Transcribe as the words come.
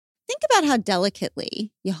think about how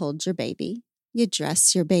delicately you hold your baby, you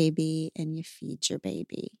dress your baby, and you feed your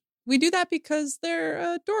baby. We do that because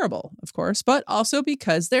they're adorable, of course, but also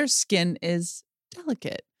because their skin is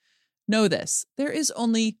delicate. Know this, there is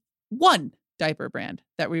only one diaper brand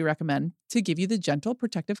that we recommend to give you the gentle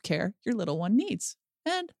protective care your little one needs.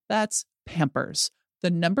 And that's Pampers,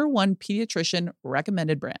 the #1 pediatrician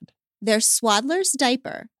recommended brand. Their Swaddler's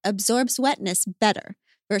diaper absorbs wetness better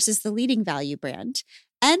versus the leading value brand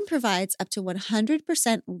and provides up to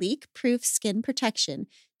 100% leak-proof skin protection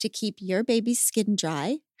to keep your baby's skin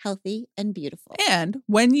dry, healthy, and beautiful. And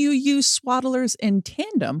when you use Swaddlers in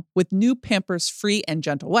tandem with new Pampers Free and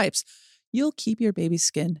Gentle wipes, you'll keep your baby's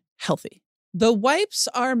skin healthy. The wipes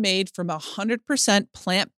are made from 100%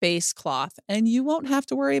 plant-based cloth, and you won't have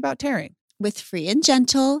to worry about tearing. With Free and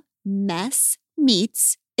Gentle, mess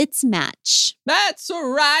meets its match. That's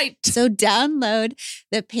right. So download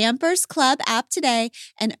the Pampers Club app today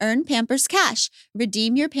and earn Pampers Cash.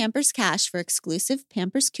 Redeem your Pampers Cash for exclusive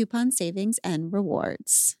Pampers coupon savings and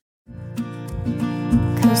rewards.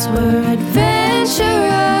 'Cause we're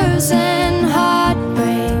adventurers and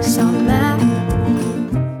heartbreaks on that.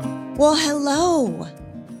 Well, hello.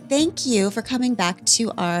 Thank you for coming back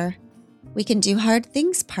to our We Can Do Hard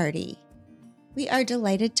Things party. We are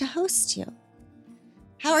delighted to host you.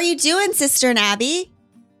 How are you doing, Sister and Abby?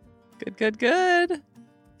 Good.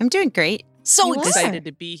 I'm doing great. So You excited are.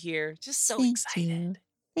 to be here. Just so Thank excited. you.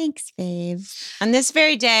 Thanks, babe. On this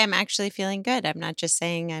very day, I'm actually feeling good. I'm not just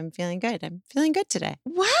saying I'm feeling good. I'm feeling good today.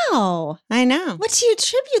 Wow. I know. What do you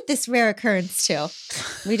attribute this rare occurrence to?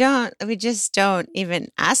 We just don't even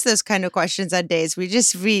ask those kind of questions on days. We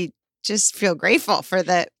just feel grateful for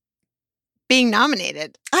the being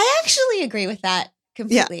nominated. I actually agree with that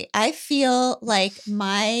completely. I feel like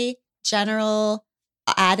my general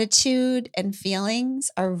attitude and feelings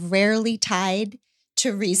are rarely tied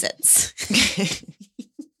to reasons.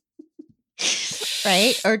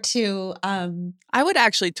 Right? Or to I would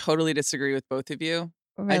actually totally disagree with both of you.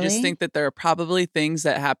 really? I just think that there are probably things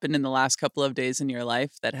that happened in the last couple of days in your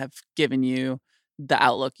life that have given you the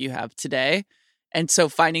outlook you have today. And so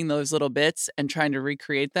finding those little bits and trying to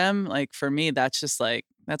recreate them, like for me, that's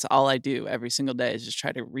all I do every single day is just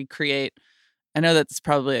try to recreate. I know that's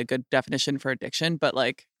probably a good definition for addiction, but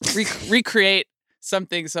like recreate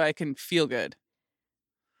something so I can feel good.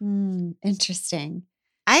 Interesting.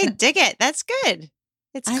 I dig it. That's good.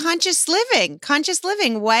 It's I- conscious living. Conscious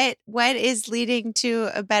living. What is leading to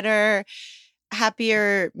a better,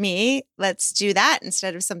 happier me? Let's do that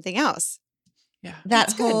instead of something else. Yeah. That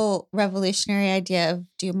That's good. whole revolutionary idea of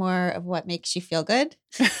do more of what makes you feel good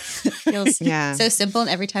feels Yeah. so simple. And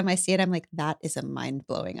every time I see it, I'm like, that is a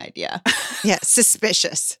mind-blowing idea. Yeah.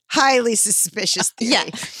 Suspicious. Highly suspicious theory. Yeah.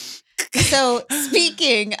 So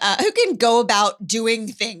speaking, who can go about doing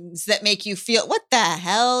things that make you feel, what the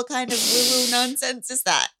hell kind of woo-woo nonsense is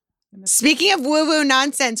that? Speaking of woo-woo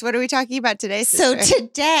nonsense, what are we talking about today, So sister?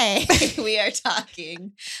 today we are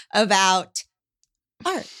talking about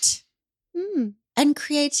art and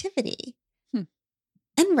creativity and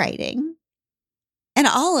writing and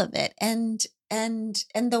all of it and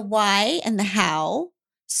the why and the how.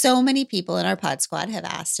 So many people in our pod squad have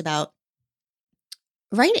asked about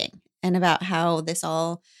writing and about how this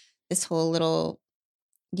whole little,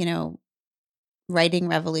 writing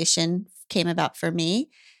revolution came about for me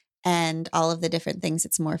and all of the different things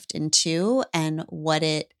it's morphed into and what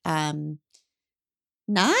it,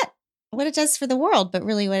 not what it does for the world, but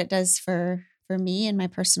really what it does for me in my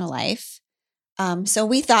personal life. So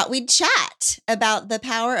we thought we'd chat about the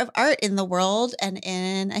power of art in the world and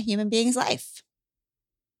in a human being's life.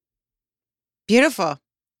 Beautiful.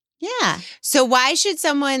 Yeah. So why should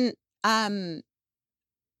someone,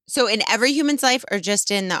 so in every human's life or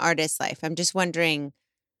just in the artist's life? I'm just wondering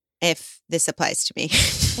if this applies to me.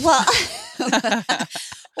 Well,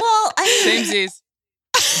 Samesies.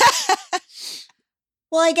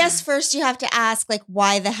 Well, I guess first you have to ask, like,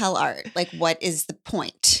 why the hell art? Like, what is the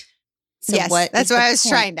point? So yes, what that's is what the I was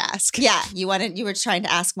point? trying to ask. Yeah, you were trying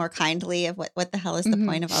to ask more kindly of what the hell is the Mhm.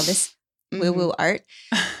 point of all this Mhm. woo-woo art?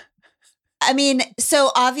 I mean,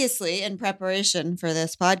 so obviously in preparation for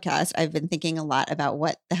this podcast, I've been thinking a lot about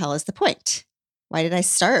what the hell is the point? Why did I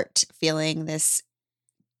start feeling this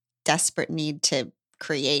desperate need to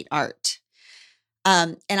create art?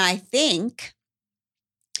 And I think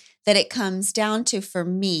that it comes down to, for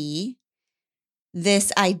me,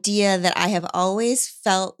 this idea that I have always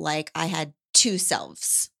felt like I had two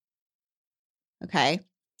selves. Okay.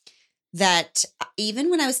 That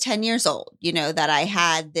even when I was 10 years old, that I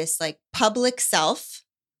had this like public self,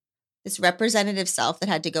 this representative self that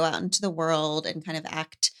had to go out into the world and kind of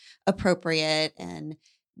act appropriate and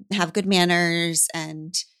have good manners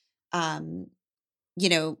and,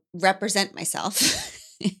 represent myself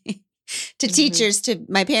to teachers, to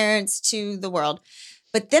my parents, to the world.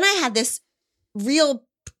 But then I had this real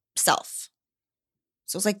self.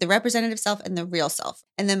 So it's like the representative self and the real self.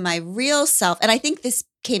 And then my real self, and I think this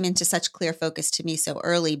came into such clear focus to me so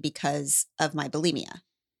early because of my bulimia.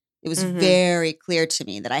 It was very clear to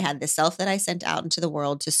me that I had this self that I sent out into the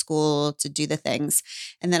world, to school, to do the things.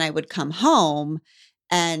 And then I would come home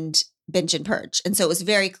and binge and purge. And so it was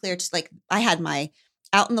very clear to, like, I had my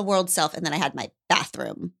out in the world self, and then I had my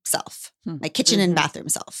bathroom self, my kitchen and bathroom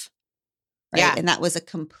self. Right. Yeah. And that was a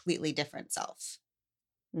completely different self.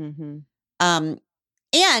 And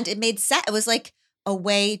it made sense. It was like a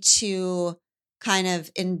way to kind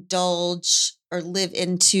of indulge or live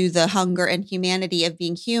into the hunger and humanity of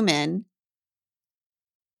being human,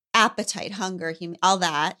 appetite, hunger, all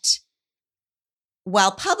that,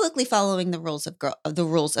 while publicly following the rules of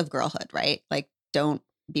girlhood, right? Like, don't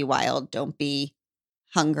be wild, don't be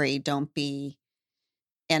hungry, don't be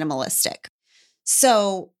animalistic.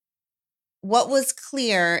 So what was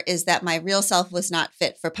clear is that my real self was not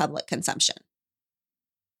fit for public consumption.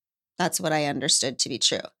 That's what I understood to be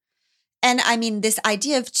true. And I mean, this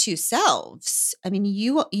idea of two selves, I mean,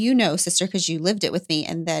 you know, sister, because you lived it with me.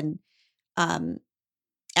 And then,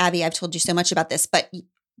 Abby, I've told you so much about this, but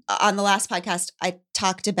on the last podcast, I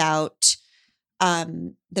talked about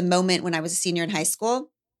the moment when I was a senior in high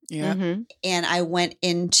school. Yeah. And I went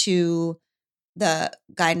into the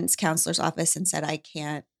guidance counselor's office and said, I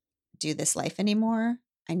can't do this life anymore.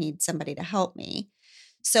 I need somebody to help me.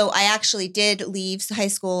 So I actually did leave high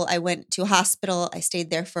school. I went to a hospital. I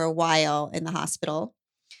stayed there for a while in the hospital.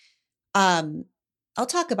 I'll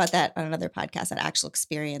talk about that on another podcast, that actual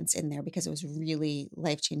experience in there, because it was really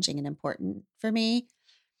life-changing and important for me.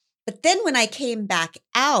 But then when I came back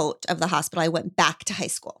out of the hospital, I went back to high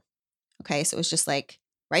school. Okay. So it was just like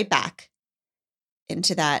right back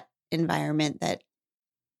into that environment that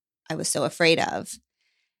I was so afraid of.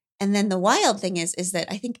 And then the wild thing is that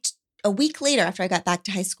I think a week later, after I got back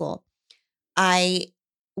to high school, I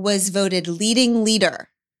was voted leading leader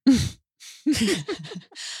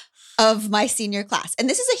of my senior class. And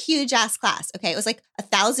this is a huge ass class. Okay. It was like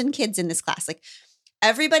 1,000 kids in this class. Like,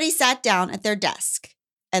 everybody sat down at their desk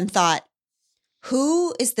and thought,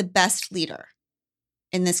 who is the best leader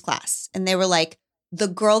in this class? And they were like, the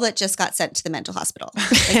girl that just got sent to the mental hospital.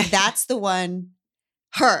 Like, that's the one,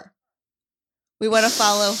 her. We want to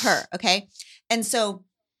follow her. Okay. And so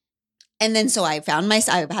I found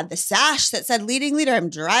I had the sash that said leading leader. I'm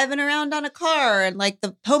driving around on a car and like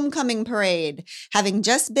the homecoming parade, having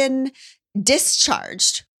just been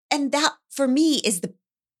discharged. And that for me is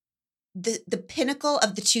the pinnacle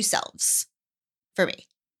of the two selves for me.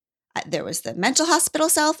 There was the mental hospital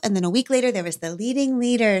self. And then a week later, there was the leading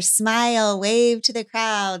leader, smile, wave to the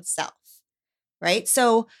crowd self. Right.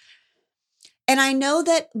 So, and I know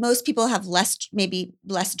that most people have maybe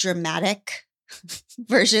less dramatic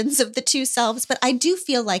versions of the two selves, but I do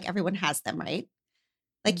feel like everyone has them, right?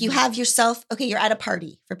 Like, you have yourself, okay, you're at a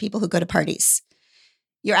party, for people who go to parties.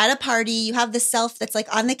 You're at a party, you have the self that's like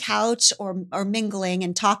on the couch or mingling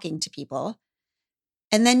and talking to people.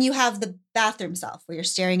 And then you have the bathroom self where you're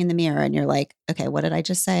staring in the mirror and you're like, okay, what did I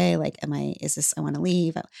just say? Like, I want to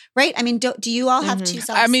leave? Right? I mean, do you all have two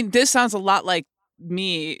selves? I mean, this sounds a lot like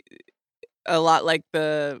me, a lot like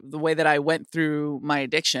the way that I went through my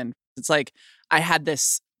addiction. It's like, I had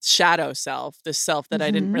this shadow self, this self that I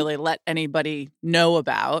didn't really let anybody know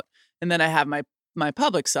about. And then I have my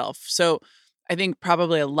public self. So I think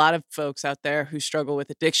probably a lot of folks out there who struggle with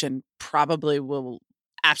addiction probably will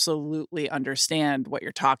absolutely understand what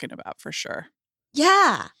you're talking about, for sure.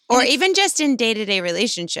 Yeah. Or even just in day-to-day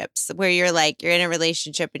relationships where you're in a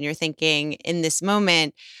relationship and you're thinking in this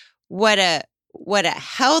moment, what a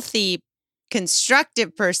healthy,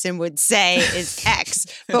 constructive person would say is X.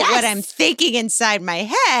 But what I'm thinking inside my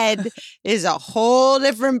head is a whole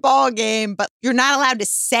different ballgame. But you're not allowed to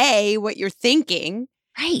say what you're thinking.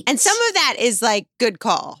 Right. And some of that is like, good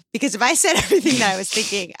call. Because if I said everything that I was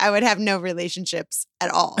thinking, I would have no relationships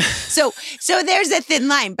at all. So there's a thin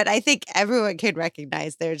line. But I think everyone can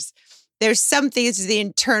recognize there's something, it's the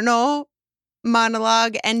internal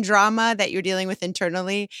monologue and drama that you're dealing with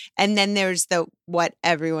internally. And then there's what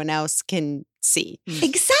everyone else can see.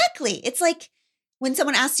 Exactly. It's like when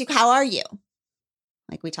someone asks you, how are you?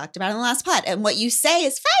 Like we talked about in the last pod. And what you say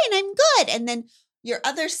is, fine, I'm good. And then your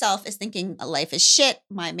other self is thinking, life is shit.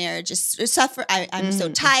 My marriage is suffer. I'm so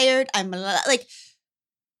tired. I'm like,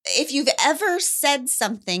 if you've ever said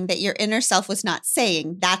something that your inner self was not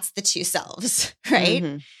saying, that's the two selves,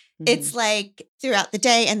 right? It's like throughout the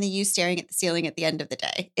day and the you staring at the ceiling at the end of the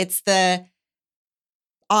day. It's the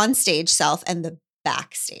on-stage self and the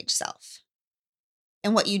backstage self.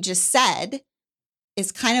 And what you just said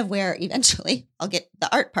is kind of where eventually I'll get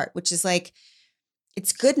the art part, which is like,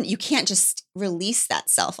 it's good. You can't just release that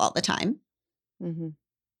self all the time. Mm-hmm.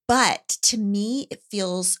 But to me, it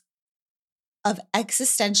feels of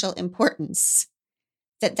existential importance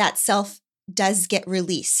that that self does get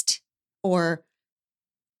released or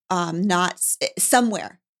not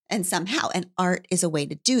somewhere and somehow. And art is a way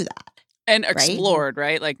to do that. And explored,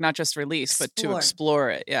 right? Like not just released, but to Explored. explore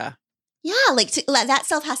it. Yeah. Yeah, like that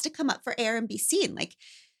self has to come up for air and be seen. Like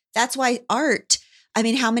that's why art, I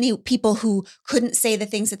mean, how many people who couldn't say the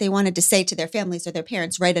things that they wanted to say to their families or their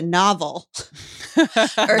parents write a novel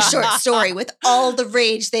or a short story with all the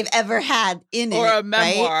rage they've ever had in it. Or a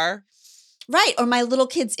memoir. Right. Or my little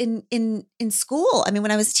kids in school. I mean,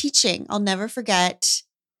 when I was teaching, I'll never forget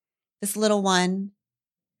this little one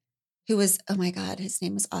who was, oh my God, his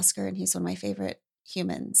name was Oscar and he's one of my favorite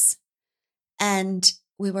humans. And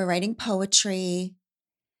we were writing poetry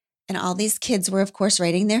and all these kids were, of course,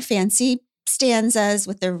 writing their fancy stanzas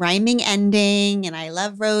with their rhyming ending. And I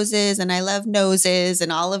love roses and I love noses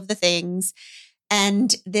and all of the things.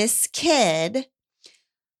 And this kid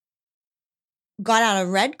got out a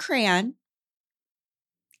red crayon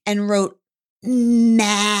and wrote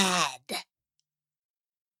mad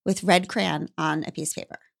with red crayon on a piece of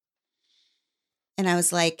paper. And I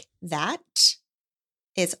was like, that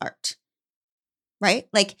is art, right?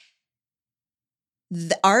 Like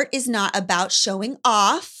the art is not about showing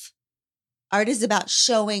off. Art is about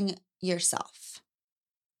showing yourself,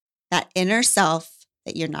 that inner self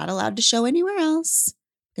that you're not allowed to show anywhere else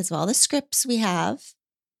because of all the scripts we have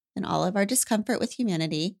and all of our discomfort with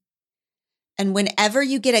humanity. And whenever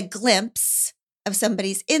you get a glimpse of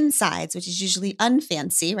somebody's insides, which is usually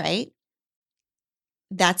unfancy, right?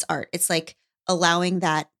 That's art. It's like allowing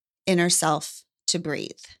that inner self to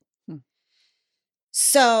breathe.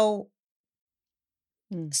 So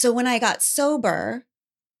when I got sober,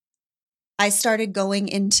 I started going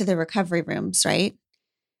into the recovery rooms, right?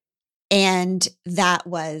 And that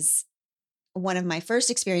was one of my first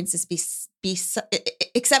experiences,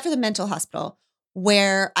 except for the mental hospital,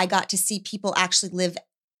 where I got to see people actually live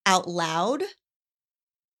out loud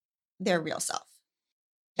their real self.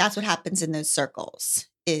 That's what happens in those circles.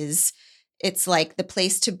 It's like the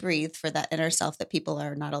place to breathe for that inner self that people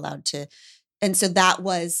are not allowed to. And so that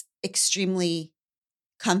was extremely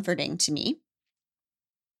comforting to me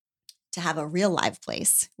to have a real live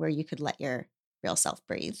place where you could let your real self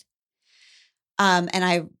breathe. And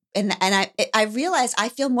I realized I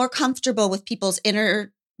feel more comfortable with people's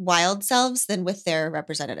inner wild selves than with their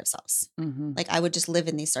representative selves. Mm-hmm. Like I would just live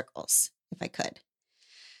in these circles if I could.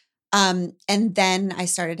 And then I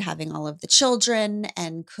started having all of the children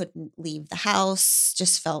and couldn't leave the house,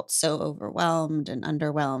 just felt so overwhelmed and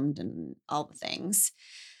underwhelmed and all the things.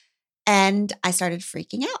 And I started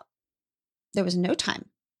freaking out. There was no time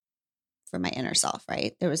for my inner self,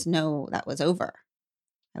 right? That was over.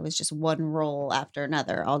 I was just one role after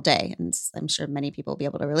another all day. And I'm sure many people will be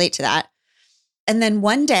able to relate to that. And then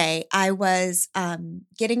one day I was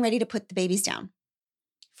getting ready to put the babies down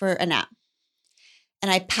for a nap. And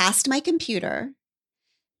I passed my computer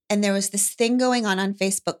and there was this thing going on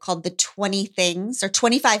Facebook called the 20 things or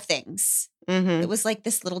 25 things. Mm-hmm. It was like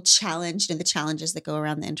this little challenge, the challenges that go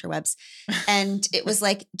around the interwebs. And it was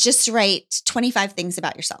like, just write 25 things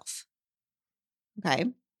about yourself. Okay.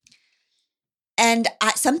 And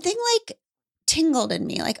something like tingled in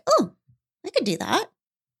me like, oh, I could do that.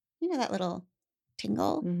 You know, that little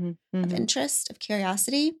tingle of interest, of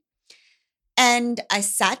curiosity. And I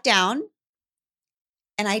sat down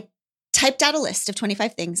and I typed out a list of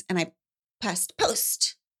 25 things and I pressed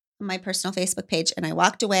post on my personal Facebook page and I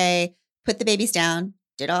walked away, put the babies down,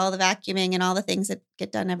 did all the vacuuming and all the things that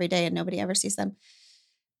get done every day and nobody ever sees them.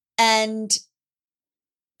 And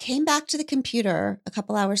came back to the computer a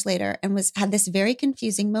couple hours later and had this very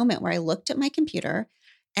confusing moment where I looked at my computer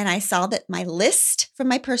and I saw that my list from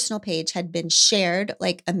my personal page had been shared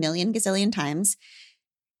like a million gazillion times.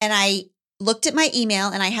 And I looked at my email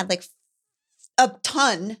and I had like a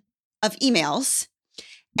ton of emails.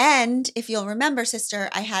 And if you'll remember, sister,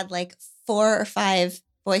 I had like 4 or 5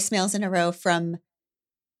 voicemails in a row from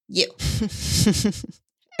you.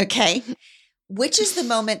 Okay. Which is the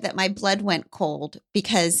moment that my blood went cold,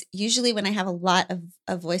 because usually when I have a lot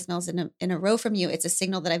of voicemails in a row from you, it's a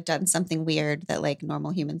signal that I've done something weird that like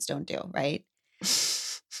normal humans don't do, right?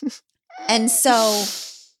 And so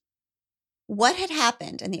what had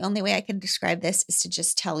happened, and the only way I can describe this is to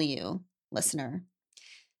just tell you, listener,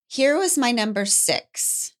 here was my number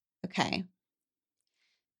 6 Okay.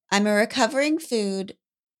 I'm a recovering food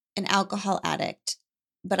and alcohol addict,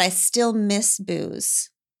 but I still miss booze.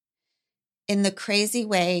 In the crazy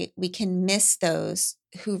way we can miss those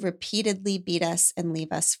who repeatedly beat us and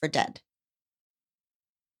leave us for dead.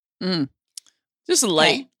 Mm. Just a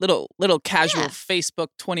light, Okay. little casual Yeah. Facebook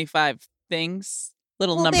 25 things.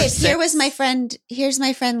 Little Well, number babes, 6. here was my friend. Here's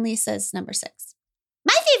my friend Lisa's number 6.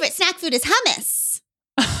 My favorite snack food is hummus.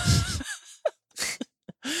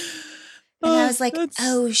 And I was like,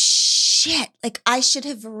 oh shit. Like I should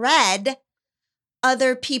have read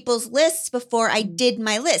other people's lists before I did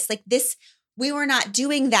my list. Like this, we were not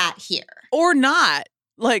doing that here. Or not.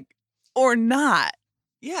 Or not.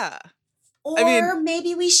 Yeah. Or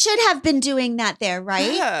maybe we should have been doing that there,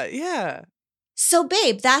 right? Yeah. So,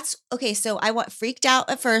 babe, that's okay. So I freaked out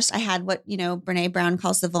at first. I had what, Brene Brown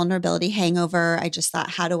calls the vulnerability hangover. I just thought,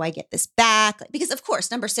 how do I get this back? Because of course,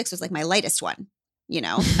 number 6 was like my lightest one,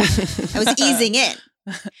 I was easing in.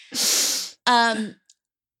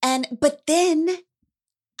 But then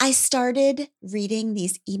I started reading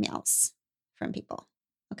these emails from people.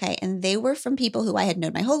 Okay. And they were from people who I had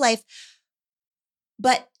known my whole life,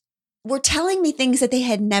 but were telling me things that they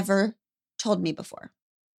had never told me before.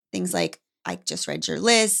 Things like, I just read your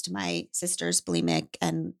list. My sister's bulimic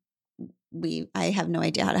and I have no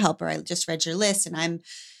idea how to help her. I just read your list and I'm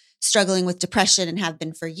struggling with depression and have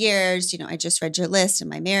been for years. I just read your list and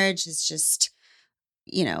my marriage is just,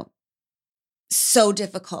 so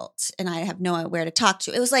difficult and I have no where to talk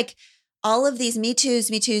to. It was like all of these me toos.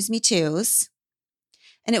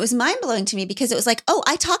 And it was mind-blowing to me because it was like, oh,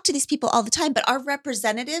 I talk to these people all the time, but our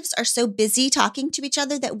representatives are so busy talking to each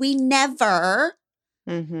other that we never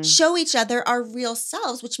show each other our real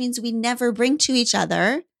selves, which means we never bring to each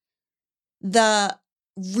other the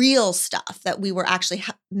real stuff that we were actually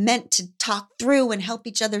meant to talk through and help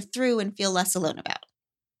each other through and feel less alone about.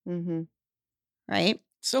 Right?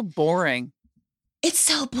 So boring. It's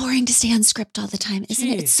so boring to stay on script all the time, isn't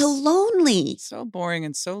it? It's so lonely. So boring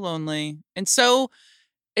and so lonely. And so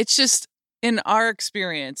it's just in my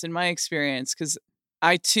experience, because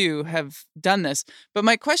I too have done this. But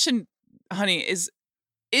my question, honey, is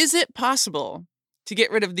it possible to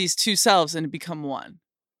get rid of these two selves and become one?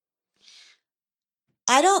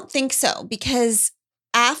 I don't think so, because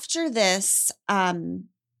after this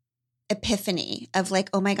epiphany of like,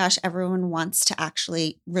 oh my gosh, everyone wants to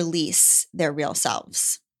actually release their real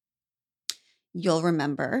selves. You'll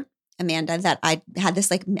remember, Amanda, that I had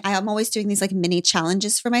this I'm always doing these like mini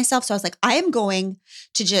challenges for myself. So I was like, I am going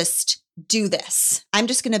to just do this. I'm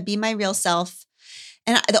just going to be my real self.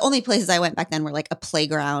 And the only places I went back then were like a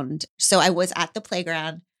playground. So I was at the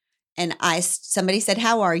playground and somebody said,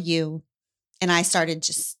 how are you? And I started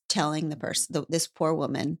just telling the person, this poor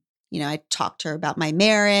woman, I talked to her about my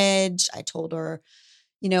marriage. I told her,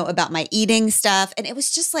 about my eating stuff. And it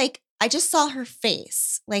was just like, I just saw her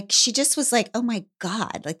face. Like, she just was like, oh my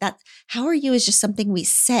God, like that, how are you is just something we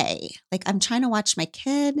say. Like, I'm trying to watch my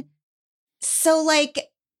kid. So like,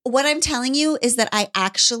 what I'm telling you is that I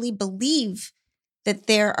actually believe that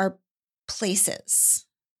there are places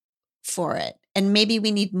for it. And maybe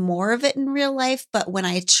we need more of it in real life. But when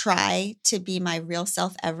I try to be my real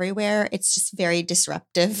self everywhere, it's just very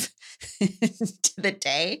disruptive to the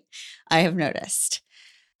day, I have noticed.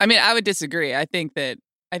 I mean, I would disagree. I think that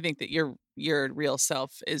your real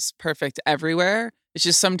self is perfect everywhere. It's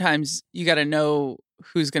just sometimes you got to know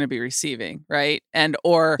who's going to be receiving, right? And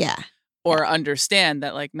or understand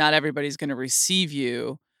that like not everybody's going to receive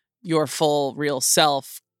your full real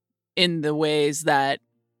self in the ways that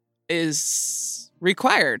is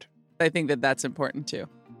required. I think that that's important too.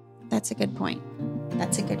 That's a good point.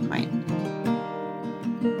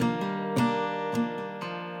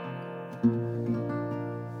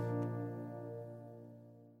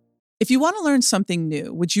 If you want to learn something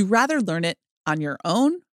new, would you rather learn it on your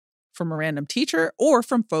own, from a random teacher, or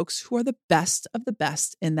from folks who are the best of the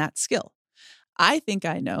best in that skill? I think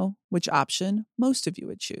I know which option most of you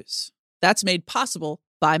would choose. That's made possible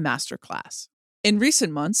by Masterclass. In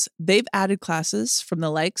recent months, they've added classes from the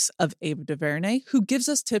likes of Ava DuVernay, who gives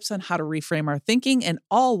us tips on how to reframe our thinking in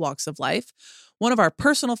all walks of life. One of our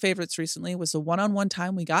personal favorites recently was the one-on-one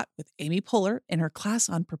time we got with Amy Poehler in her class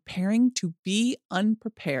on preparing to be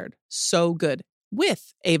unprepared. So good.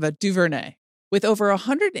 With Ava DuVernay. With over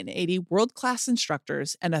 180 world-class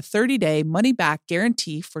instructors and a 30-day money-back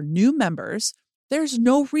guarantee for new members, there's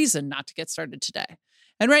no reason not to get started today.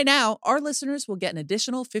 And right now, our listeners will get an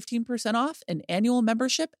additional 15% off an annual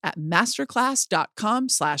membership at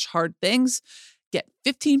masterclass.com/hardthings. Get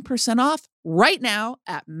 15% off right now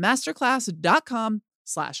at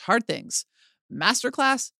masterclass.com/hardthings.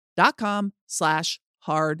 Masterclass.com/hardthings.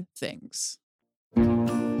 hard things.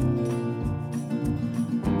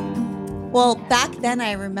 Well, back then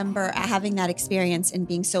I remember having that experience and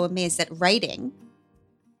being so amazed that writing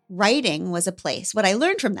was a place. What I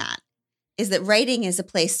learned from that is that writing is a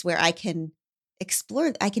place where I can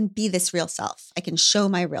explore, I can be this real self. I can show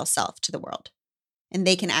my real self to the world and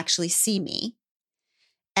they can actually see me.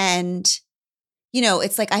 And, you know,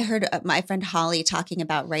 it's like I heard my friend Holly talking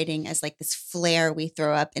about writing as like this flare we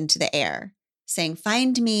throw up into the air saying,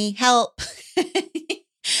 find me, help.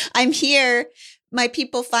 I'm here. My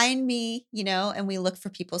people find me, you know, and we look for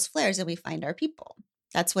people's flares and we find our people.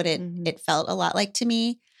 That's what it felt a lot like to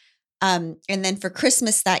me. And then for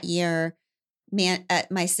Christmas that year,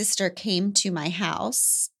 my sister came to my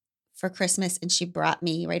house for Christmas and she brought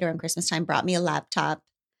me, right around Christmas time, brought me a laptop,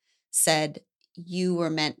 said, you were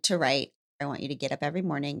meant to write. I want you to get up every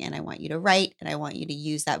morning and I want you to write and I want you to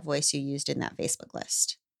use that voice you used in that Facebook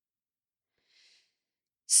list.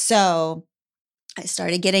 So I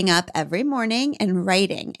started getting up every morning and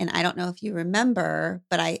writing. And I don't know if you remember,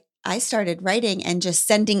 but I started writing and just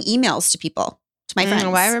sending emails to people, to my friends.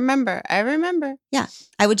 Oh, I remember. Yeah.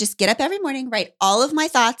 I would just get up every morning, write all of my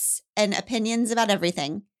thoughts and opinions about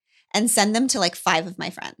everything and send them to like 5 of my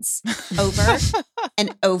friends over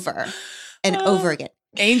and over and over again.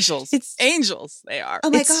 Angels. Angels they are. Oh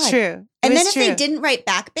my It's God. true. And then It's if they true. didn't write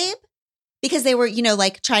back, babe, because they were, you know,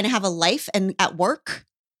 like trying to have a life and at work,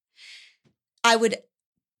 I would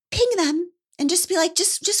ping them and just be like,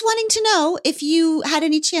 just wanting to know if you had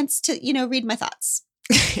any chance to, you know, read my thoughts.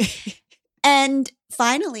 And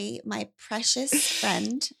finally, my precious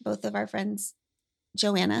friend, both of our friends,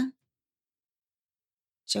 Joanna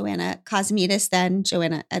Cosmides then,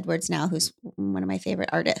 Joanna Edwards now, who's one of my favorite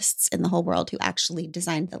artists in the whole world, who actually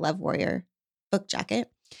designed the Love Warrior book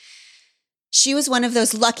jacket. She was one of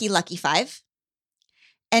those lucky 5.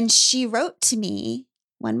 And she wrote to me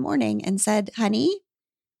one morning and said, honey,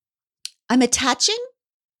 I'm attaching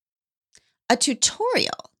a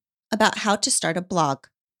tutorial about how to start a blog.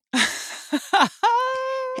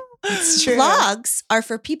 It's true. Blogs are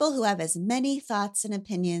for people who have as many thoughts and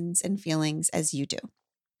opinions and feelings as you do,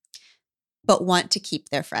 but want to keep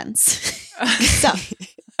their friends. So,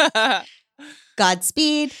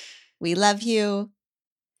 Godspeed. We love you,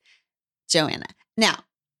 Joanna. Now,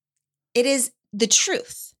 it is the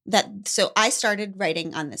truth that, so I started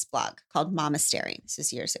writing on this blog called Momastery. This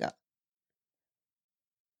is years ago.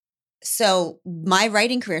 So my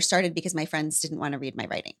writing career started because my friends didn't want to read my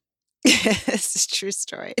writing. It's a true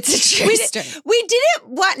story. It's a true story. We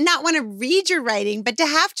didn't not want to read your writing, but to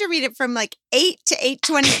have to read it from like 8 to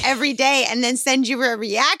 8:20 every day and then send you a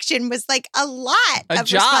reaction was like a lot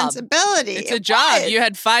of responsibility. It's a job. You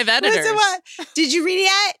had 5 editors. Did you read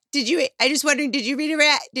it yet? I just wondering, did you read it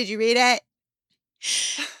yet? Did you read it?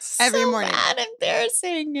 Every morning. Bad,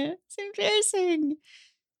 embarrassing. It's embarrassing.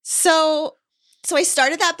 So I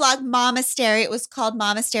started that blog, Momastery. It was called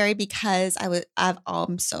Momastery because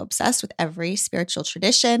I'm so obsessed with every spiritual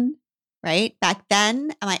tradition, right? Back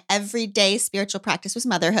then, my everyday spiritual practice was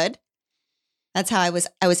motherhood. That's how I was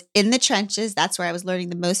in the trenches. That's where I was learning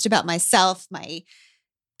the most about myself, my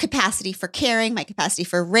capacity for caring, my capacity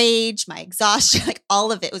for rage, my exhaustion, like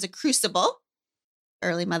all of it was a crucible,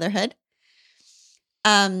 early motherhood.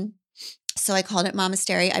 So I called it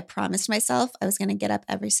Momastery. I promised myself I was going to get up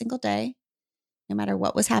every single day, no matter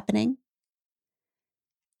what was happening.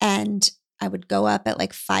 And I would go up at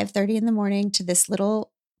like 5:30 in the morning to this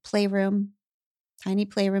little playroom, tiny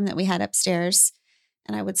playroom that we had upstairs.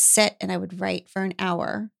 And I would sit and I would write for an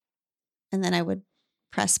hour. And then I would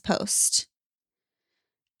press post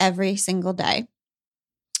every single day.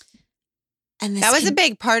 And that was a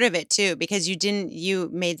big part of it too, because you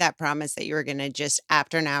made that promise that you were going to just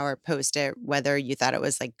after an hour post it, whether you thought it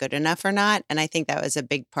was like good enough or not. And I think that was a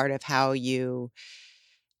big part of how you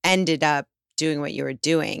ended up doing what you were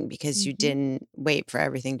doing, because you didn't wait for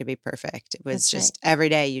everything to be perfect. It was just every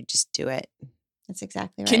day you just do it. That's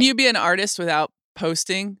exactly right. Can you be an artist without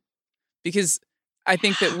posting? Because I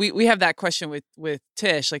think that we have that question with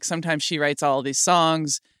Tish. Like sometimes she writes all these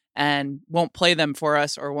songs and won't play them for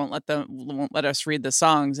us or won't let us read the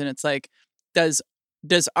songs. And it's like, does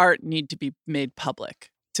art need to be made public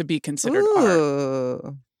to be considered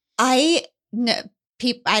art? I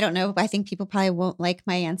don't know. I think people probably won't like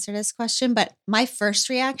my answer to this question, but my first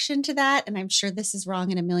reaction to that, and I'm sure this is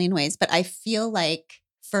wrong in a million ways, but I feel like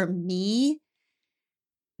for me,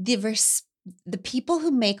 the people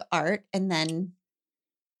who make art and then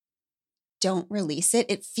don't release it,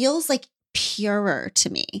 it feels like purer to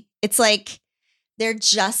me. It's like they're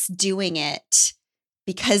just doing it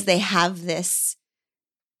because they have this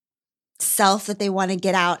self that they want to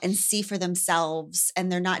get out and see for themselves,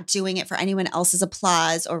 and they're not doing it for anyone else's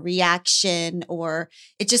applause or reaction, or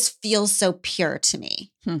it just feels so pure to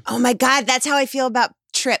me. Oh my God, that's how I feel about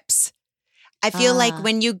trips. I feel like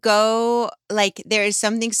when you go, like there is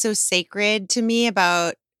something so sacred to me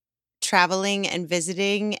about traveling and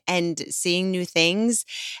visiting and seeing new things.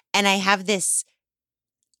 And I have this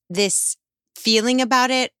feeling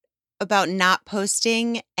about it, about not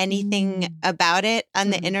posting anything about it on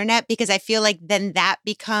the internet, because I feel like then that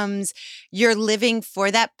becomes you're living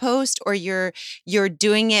for that post, or you're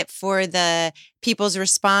doing it for the people's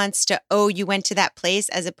response to, oh, you went to that place,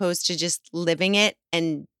 as opposed to just living it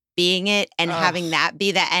and being it and having that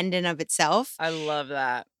be the end in of itself. I love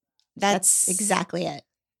that. That's exactly it.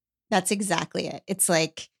 That's exactly it. It's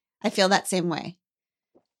like, I feel that same way.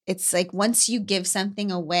 It's like once you give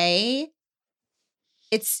something away,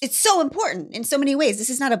 it's so important in so many ways. This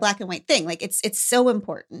is not a black and white thing. Like it's so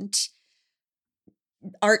important.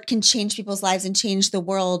 Art can change people's lives and change the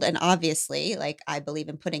world. And obviously, like I believe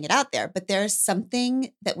in putting it out there, but there's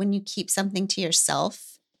something that when you keep something to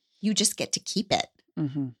yourself, you just get to keep it.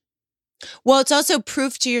 Mm-hmm. Well, it's also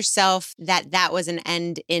proof to yourself that that was an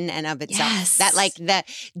end in and of itself. Yes. That like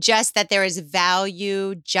just that there is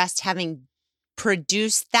value just having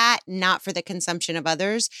produced that, not for the consumption of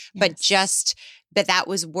others, but just that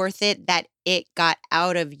was worth it, that it got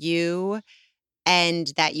out of you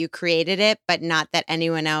and that you created it, but not that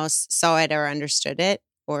anyone else saw it or understood it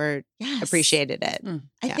or appreciated it.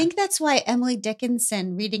 I think that's why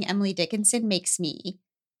reading Emily Dickinson makes me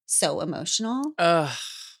so emotional.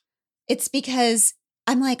 It's because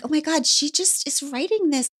I'm like, oh my God, she just is writing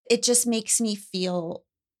this. It just makes me feel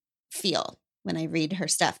when I read her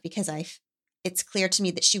stuff, because it's clear to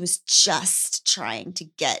me that she was just trying to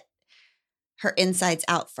get her insides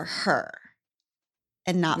out for her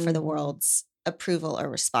and not for the world's approval or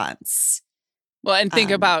response. Well, and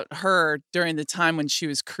think about her during the time when she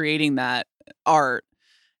was creating that art,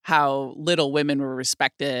 how little women were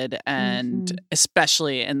respected, and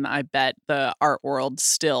especially in, I bet, the art world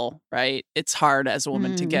still, right? It's hard as a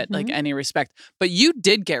woman to get like any respect. But you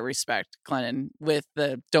did get respect, Glennon, with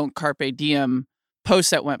the Don't Carpe Diem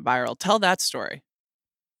post that went viral. Tell that story.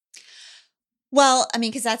 Well, I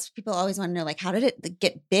mean, because that's what people always want to know, like, how did it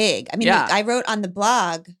get big? I mean, I wrote on the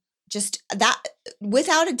blog just that,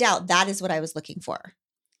 without a doubt, that is what I was looking for.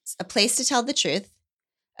 It's a place to tell the truth,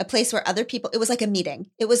 a place where other people, it was like a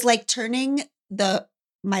meeting. It was like turning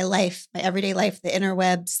my life, my everyday life, the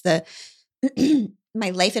interwebs, my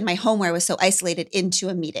life in my home where I was so isolated, into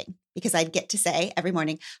a meeting, because I'd get to say every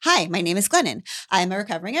morning, hi, my name is Glennon. I'm a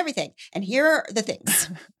recovering everything. And here are the things.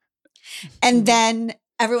 And then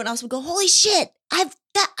everyone else would go, holy shit, I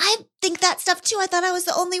think that stuff too. I thought I was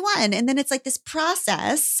the only one. And then it's like this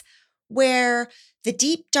process where the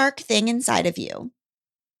deep, dark thing inside of you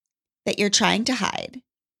that you're trying to hide,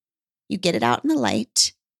 you get it out in the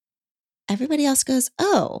light. Everybody else goes,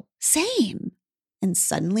 oh, same. And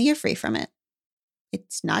suddenly you're free from it.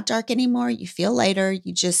 It's not dark anymore. You feel lighter.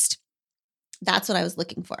 That's what I was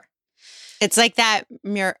looking for. It's like that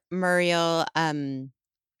Muriel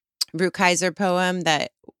Rukeyser poem,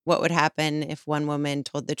 that what would happen if one woman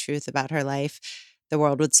told the truth about her life, the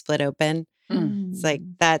world would split open. It's like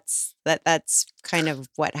that's kind of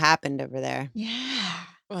what happened over there. Yeah.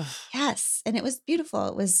 Yes. And it was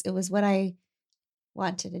beautiful. It was what I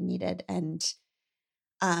wanted and needed. And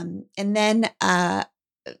then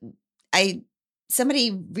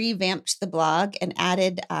somebody revamped the blog and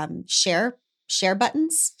added share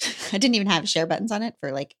buttons. I didn't even have share buttons on it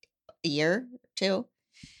for like a year or two.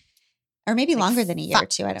 Or maybe longer than a year or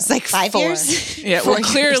two. I don't know. It's like 5 years. Yeah. Well,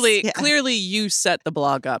 clearly you set the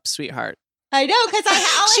blog up, sweetheart. I know, because all I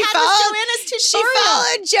had was Joanna's tutorial. She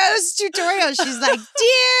followed Joe's tutorial. She's like,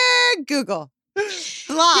 dear Google,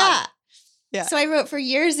 blog. Yeah. So I wrote for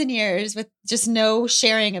years and years with just no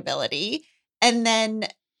sharing ability. And then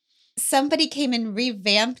somebody came and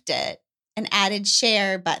revamped it and added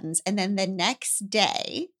share buttons. And then the next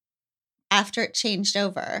day, after it changed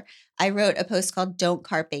over, I wrote a post called Don't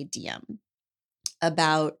Carpe Diem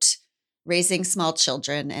about raising small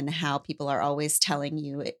children and how people are always telling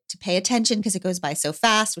you to pay attention because it goes by so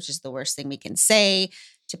fast, which is the worst thing we can say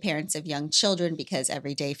to parents of young children, because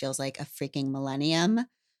every day feels like a freaking millennium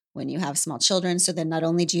when you have small children. So then not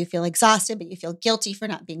only do you feel exhausted, but you feel guilty for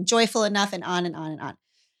not being joyful enough, and on and on and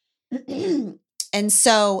on. And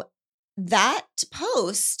so that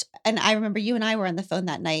post, and I remember you and I were on the phone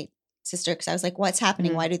that night, sister, because I was like, what's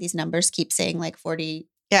happening? Why do these numbers keep saying like 40?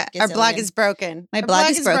 Yeah, gazillion? Our blog is broken. My blog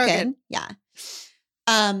is broken. Yeah.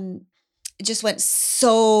 It just went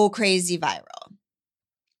so crazy viral.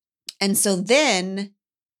 And so then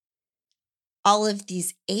all of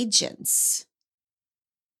these agents.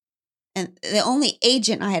 And the only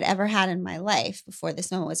agent I had ever had in my life before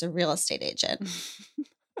this moment was a real estate agent.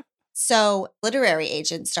 So literary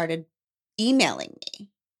agents started emailing me.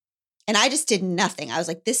 And I just did nothing. I was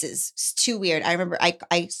like, this is too weird. I remember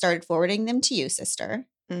I started forwarding them to you, sister,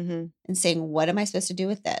 and saying, what am I supposed to do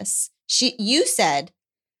with this? You said,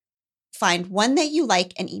 find one that you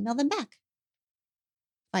like and email them back.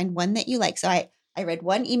 Find one that you like. So I read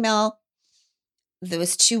one email. There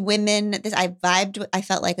was 2 women. I vibed. I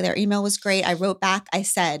felt like their email was great. I wrote back. I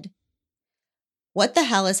said, what the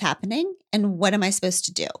hell is happening? And what am I supposed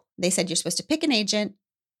to do? They said, you're supposed to pick an agent.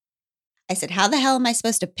 I said, how the hell am I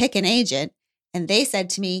supposed to pick an agent? And they said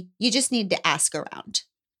to me, you just need to ask around.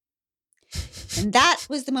 And that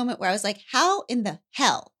was the moment where I was like, how in the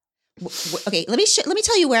hell? Okay, let me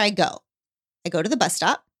tell you where I go. I go to the bus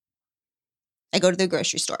stop. I go to the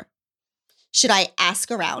grocery store. Should I ask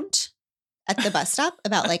around at the bus stop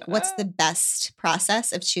about like what's the best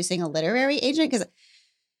process of choosing a literary agent?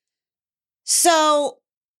 So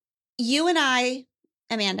you and I,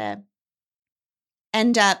 Amanda,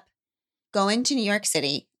 end up going to New York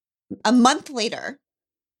City a month later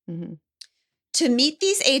to meet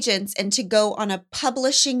these agents and to go on a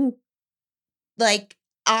publishing like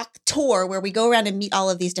tour where we go around and meet all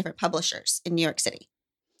of these different publishers in New York City.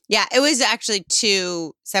 Yeah, it was actually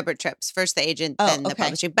 2 separate trips. First the agent, then the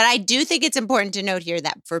publishing. But I do think it's important to note here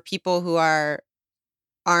that for people who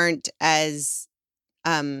aren't as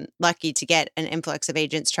lucky to get an influx of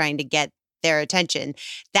agents trying to get their attention,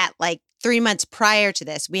 that like 3 months prior to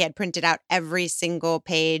this, we had printed out every single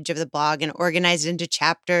page of the blog and organized it into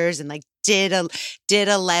chapters and like did a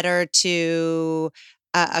letter to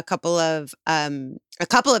a couple of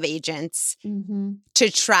agents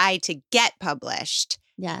to try to get published.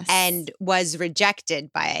 Yes. And was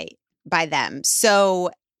rejected by them.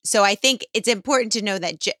 So I think it's important to know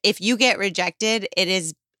that if you get rejected, it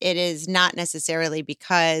is not necessarily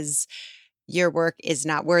because your work is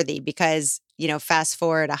not worthy, because, you know, fast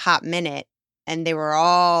forward a hot minute and they were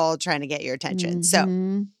all trying to get your attention.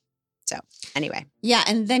 So anyway. Yeah.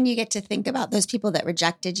 And then you get to think about those people that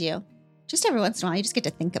rejected you. Just every once in a while, you just get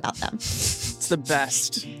to think about them. It's the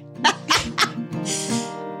best.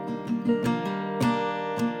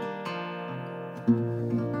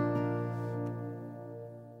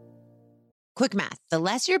 Quick math. The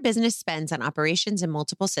less your business spends on operations and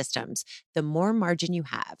multiple systems, the more margin you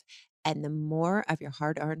have and the more of your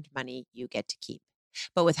hard-earned money you get to keep.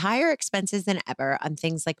 But with higher expenses than ever on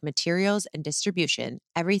things like materials and distribution,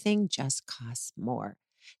 everything just costs more.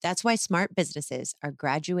 That's why smart businesses are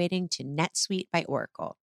graduating to NetSuite by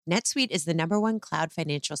Oracle. NetSuite is the #1 cloud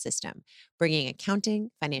financial system, bringing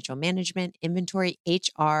accounting, financial management, inventory,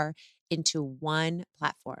 HR into one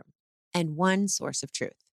platform and one source of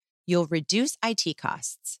truth. You'll reduce IT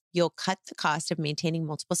costs, you'll cut the cost of maintaining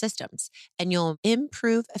multiple systems, and you'll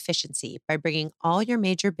improve efficiency by bringing all your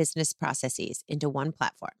major business processes into one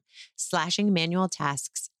platform, slashing manual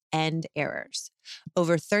tasks and errors.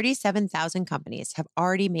 Over 37,000 companies have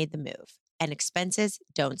already made the move, and expenses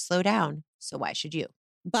don't slow down, so why should you?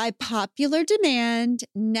 By popular demand,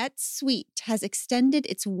 NetSuite has extended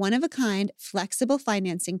its one-of-a-kind flexible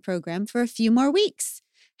financing program for a few more weeks.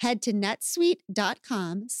 Head to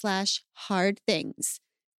netsuite.com/hardthings.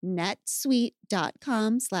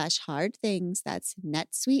 netsuite.com/hardthings. That's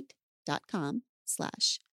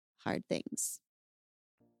netsuite.com/hardthings.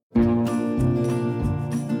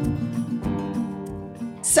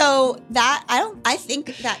 So I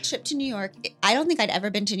think that trip to New York, I don't think I'd ever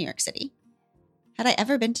been to New York City. Had I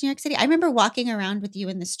ever been to New York City? I remember walking around with you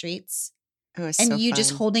in the streets It was and so you fun.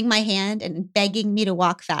 just holding my hand and begging me to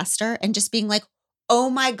walk faster and just being like, oh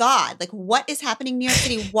my God, like what is happening in New York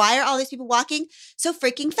City? Why are all these people walking so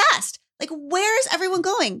freaking fast? Like, where is everyone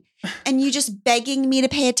going? And you just begging me to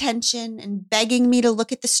pay attention and begging me to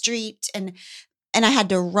look at the street. And I had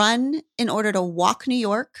to run in order to walk New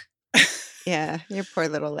York. Yeah, your poor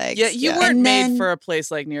little legs. Yeah, you weren't And made then- for a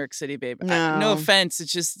place like New York City, babe. No. No offense.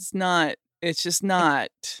 It's just not.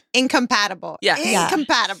 Incompatible. Yeah. Yeah.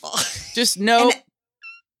 Incompatible. Just no. And-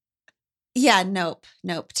 Yeah, nope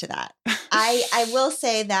to that. I will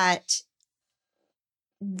say that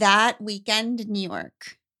weekend in New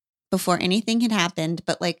York, before anything had happened,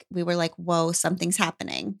 but like we were like, whoa, something's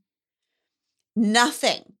happening.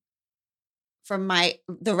 Nothing from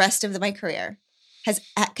the rest of my career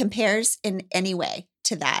compares in any way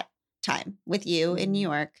to that time with you in New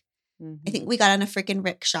York. Mm-hmm. I think we got on a freaking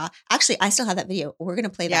rickshaw. Actually, I still have that video. We're gonna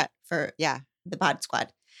play that for the Pod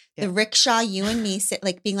Squad. Yeah. The rickshaw, you and me sit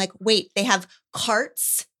like being like, wait, they have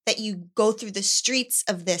carts that you go through the streets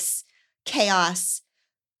of this chaos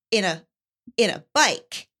in a in a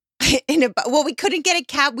bike. Well, we couldn't get a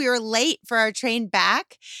cab. We were late for our train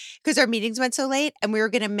back because our meetings went so late and we were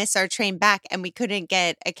going to miss our train back and we couldn't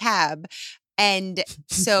get a cab. And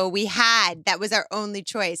so that was our only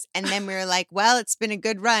choice. And then we were like, well, it's been a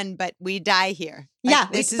good run, but we die here. Like, Yeah,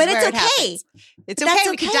 this is but where it's it okay. happens. It's That's okay.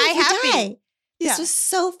 We could die if you happy. die. This was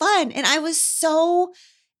so fun. And I was so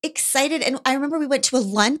excited. And I remember we went to a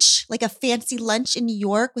lunch, like a fancy lunch in New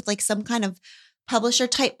York with like some kind of publisher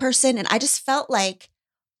type person. And I just felt like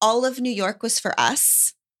all of New York was for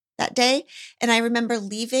us that day. And I remember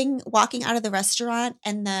walking out of the restaurant,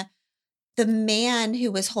 and the man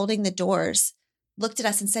who was holding the doors looked at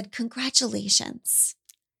us and said, "Congratulations."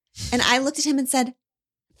 And I looked at him and said,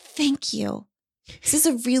 "Thank you. This is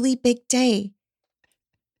a really big day."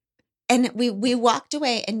 And we walked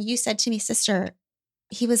away, and you said to me, "Sister,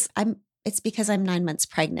 it's because I'm 9 months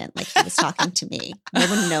pregnant." Like, he was talking to me. No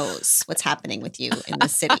one knows what's happening with you in the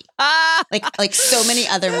city. Like so many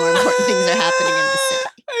other more important things are happening in the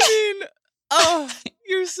city. I mean, oh,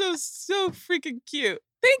 you're so freaking cute.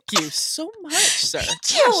 Thank you so much, sir.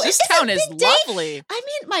 Thank you. Gosh, this It's a town is big day. lovely. I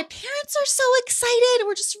mean, my parents are so excited.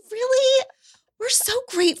 We're so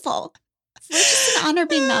grateful. We're just an honor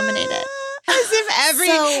being nominated. As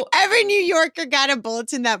if every New Yorker got a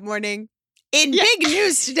bulletin that morning. In big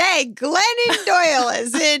news today, Glennon Doyle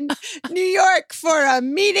is in New York for a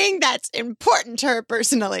meeting that's important to her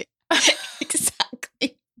personally.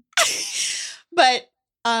 Exactly. But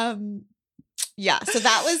yeah, so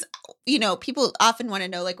that was, people often want to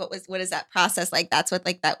know like what is that process like? That's what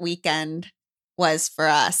like that weekend was for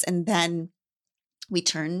us. And then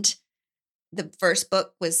the first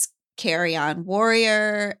book was Carry On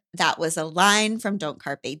Warrior. That was a line from Don't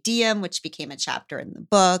Carpe Diem, which became a chapter in the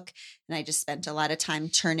book. And I just spent a lot of time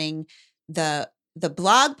turning the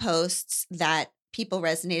blog posts that people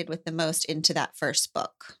resonated with the most into that first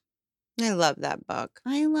book. I love that book.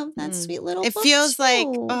 I love that sweet little It book feels like,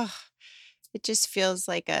 too. it just feels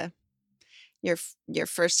like your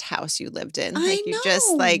first house you lived in. I Like you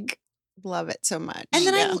just know. like love it so much. And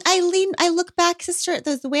then Yeah. I look back, sister,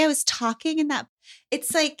 the way I was talking in that,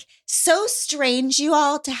 it's like so strange, you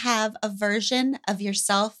all, to have a version of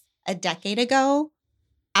yourself a decade ago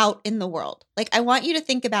out in the world. Like, I want you to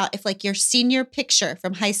think about if like your senior picture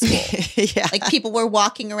from high school, yeah. like people were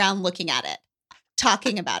walking around looking at it,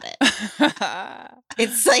 talking about it.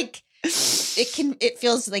 It's like, it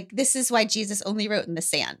feels like this is why Jesus only wrote in the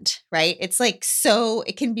sand, right? It's like, so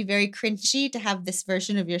it can be very cringy to have this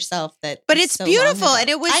version of yourself that, But is it's so long beautiful, ago. and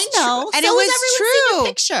it was I know, and so it was was everyone's true. senior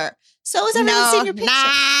picture. So was everyone's senior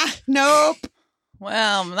picture. Nope.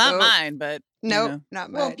 Well, not Nope. mine, but Nope.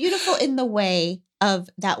 Not mine. Well, beautiful in the way of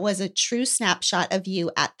that was a true snapshot of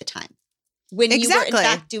you at the time when you were Exactly. in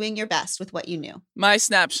fact doing your best with what you knew. my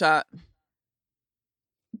snapshot.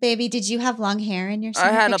 Baby, did you have long hair in your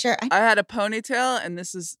senior picture? I had a ponytail, and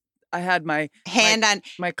I had my Hand on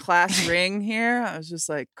my class ring here. I was just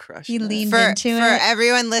like crushing You it. leaned for into it.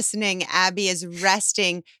 everyone listening. Abby is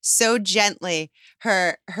resting so gently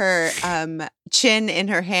her chin in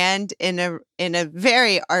her hand in a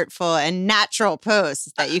very artful and natural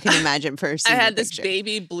pose that you can imagine for a I senior had this picture.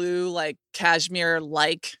 baby blue like cashmere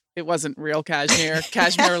like. It wasn't real cashmere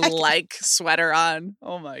like sweater on.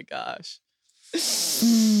 Oh my gosh.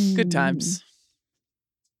 Good times.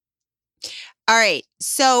 All right.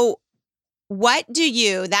 So what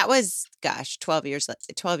that was, 12 years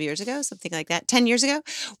ago, something like that, 10 years ago.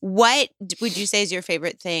 What would you say is your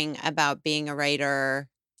favorite thing about being a writer,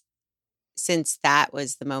 since that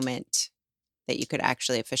was the moment that you could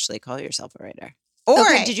actually officially call yourself a writer? Or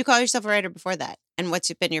Okay. did you call yourself a writer before that? And what's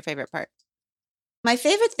been your favorite part? My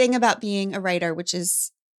favorite thing about being a writer, which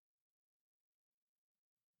is,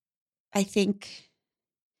 I think,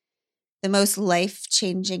 the most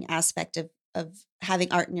life-changing aspect of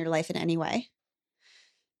having art in your life in any way,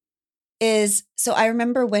 is, so I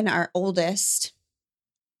remember when our oldest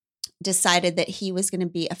decided that he was going to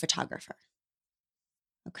be a photographer.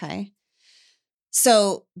 Okay.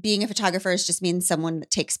 So being a photographer just means someone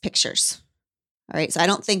that takes pictures. All right. So I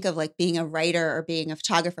don't think of like being a writer or being a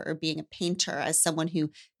photographer or being a painter as someone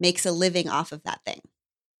who makes a living off of that thing.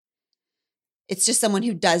 It's just someone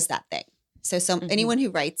who does that thing. So anyone who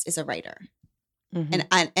writes is a writer.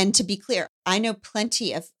 And to be clear, I know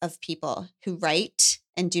plenty of people who write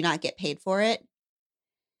and do not get paid for it,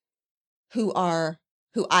 who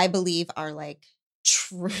I believe are like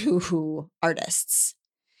true artists.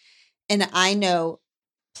 And I know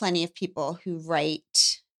plenty of people who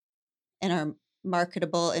write and are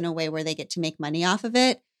marketable in a way where they get to make money off of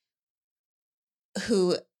it,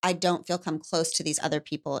 who I don't feel come close to these other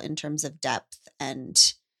people in terms of depth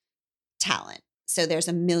and talent. So there's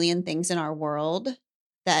a million things in our world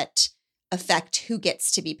that affect who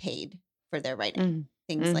gets to be paid for their writing.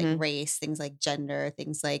 Things like race, things like gender,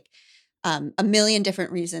 things like a million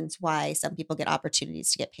different reasons why some people get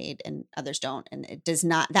opportunities to get paid and others don't. And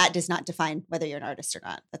that does not define whether you're an artist or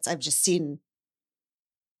not. I've just seen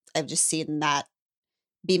that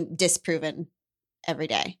be disproven every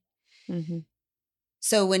day.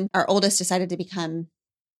 So when our oldest decided to become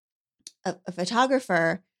a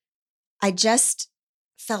photographer, I just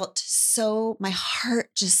felt my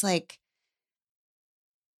heart just like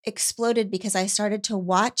exploded because I started to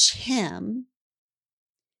watch him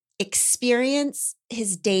experience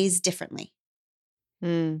his days differently.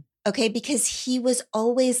 Okay, because he was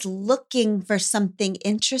always looking for something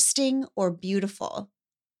interesting or beautiful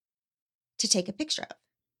to take a picture of.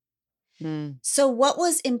 So what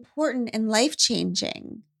was important and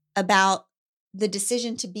life-changing about the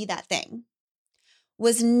decision to be that thing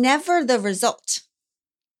was never the result.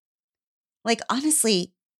 Like,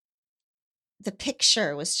 honestly, the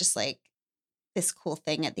picture was just like this cool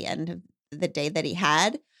thing at the end of the day that he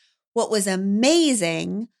had. What was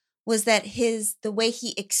amazing was that the way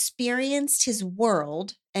he experienced his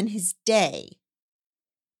world and his day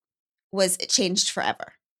it changed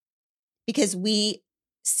forever. Because we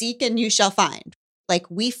seek and you shall find. Like,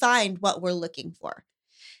 we find what we're looking for.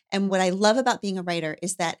 And what I love about being a writer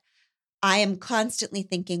is that I am constantly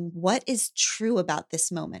thinking, what is true about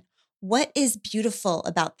this moment? What is beautiful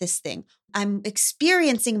about this thing? I'm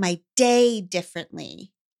experiencing my day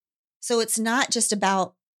differently. So it's not just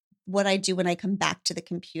about what I do when I come back to the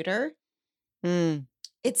computer.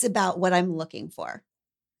 It's about what I'm looking for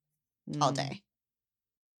all day.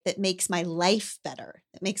 That makes my life better.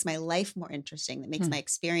 That makes my life more interesting. That makes my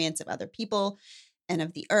experience of other people and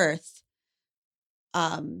of the earth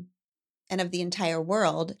and of the entire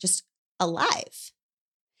world just alive.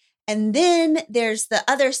 And then there's the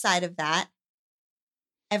other side of that.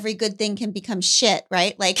 Every good thing can become shit,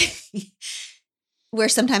 right? Like where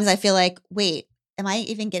sometimes I feel like, wait, am I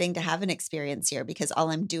even getting to have an experience here? Because all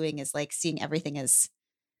I'm doing is like seeing everything as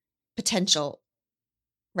potential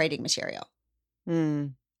writing material.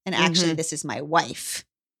 And actually, this is my wife,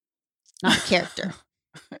 not a character.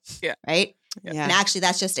 Yeah. Right? Yeah. And actually,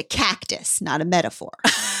 that's just a cactus, not a metaphor.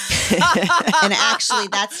 And actually,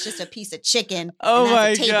 that's just a piece of chicken. Oh and my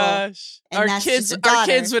that's a table, gosh. and Our that's kids just a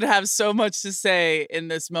daughter. would have so much to say in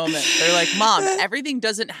this moment. They're like, Mom, everything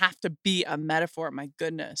doesn't have to be a metaphor. My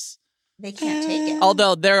goodness. They can't take it.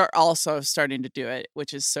 Although they're also starting to do it,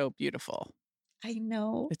 which is so beautiful. I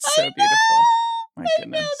know. It's so beautiful. My I know.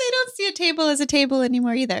 goodness. They don't see a table as a table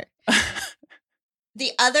anymore either.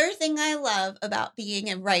 The other thing I love about being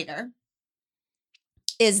a writer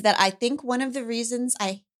is that I think one of the reasons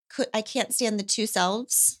I can't stand the two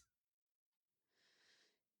selves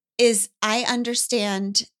is I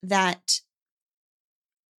understand that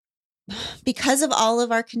because of all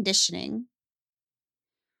of our conditioning,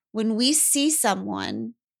 when we see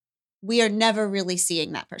someone, we are never really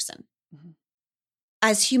seeing that person.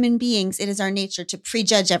 As human beings, it is our nature to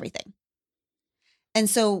prejudge everything. And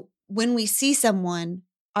so when we see someone,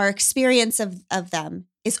 our experience of them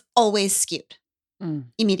is always skewed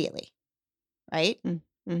immediately, right?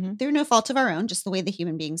 Through no fault of our own, just the way the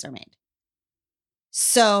human beings are made.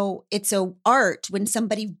 So it's an art when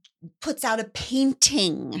somebody puts out a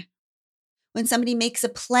painting, when somebody makes a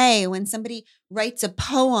play, when somebody writes a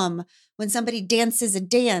poem, when somebody dances a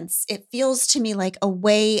dance. It feels to me like a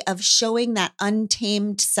way of showing that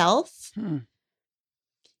untamed self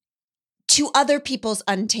to other people's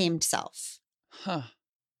untamed self.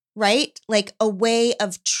 Right? Like a way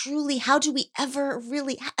of truly, how do we ever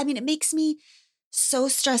really, I mean, it makes me so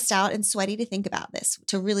stressed out and sweaty to think about this,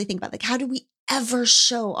 to really think about like, how do we ever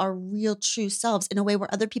show our real true selves in a way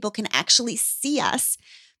where other people can actually see us?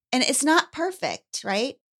 And it's not perfect,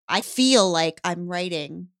 right? I feel like I'm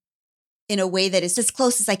writing in a way that is as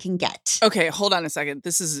close as I can get. Okay, hold on a second.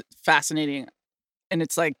 This is fascinating. And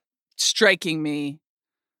it's like striking me.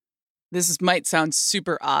 Might sound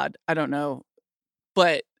super odd. I don't know.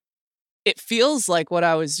 But it feels like what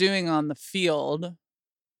I was doing on the field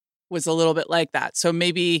was a little bit like that. So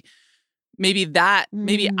maybe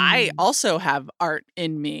I also have art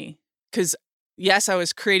in me. Because yes, I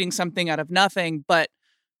was creating something out of nothing, but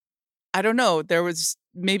I don't know. There was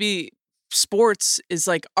maybe sports is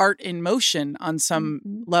like art in motion on some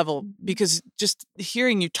level, because just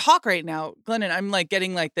hearing you talk right now, Glennon, I'm like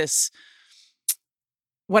getting like this.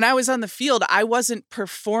 When I was on the field, I wasn't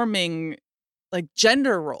performing like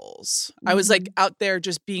gender roles. I was like out there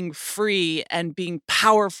just being free and being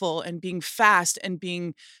powerful and being fast and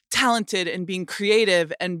being talented and being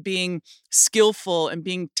creative and being skillful and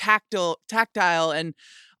being tactile and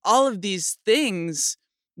all of these things,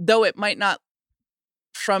 though it might not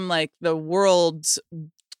from like the world's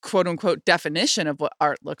quote unquote definition of what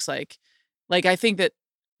art looks like. Like I think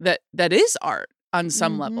that is art on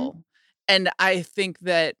some level. And I think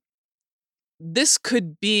that this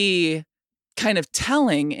could be kind of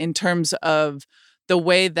telling in terms of the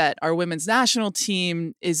way that our women's national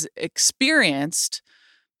team is experienced,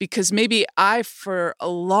 because maybe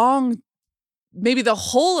maybe the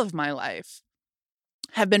whole of my life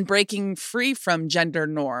have been breaking free from gender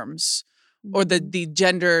norms or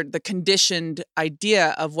the conditioned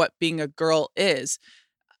idea of what being a girl is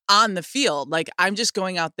on the field. Like I'm just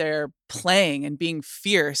going out there playing and being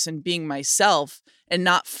fierce and being myself and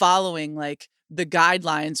not following like the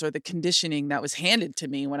guidelines or the conditioning that was handed to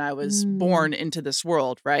me when I was born into this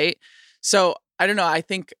world, right? So I don't know. I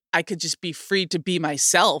think I could just be free to be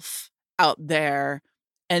myself out there.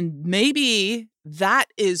 And maybe that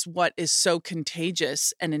is what is so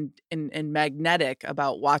contagious and magnetic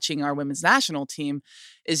about watching our women's national team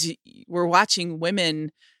is we're watching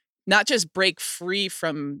women not just break free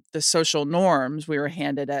from the social norms we were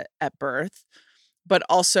handed at birth, but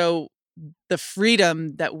also the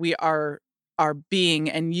freedom that we are being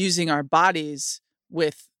and using our bodies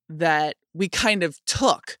with, that we kind of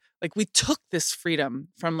took. Like we took this freedom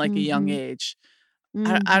from like a young age.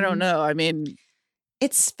 I don't know. I mean,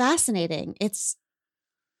 it's fascinating. It's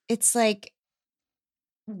like,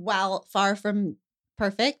 while far from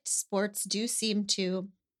perfect, sports do seem to,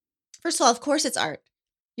 first of all, of course it's art.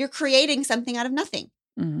 You're creating something out of nothing.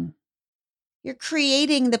 You're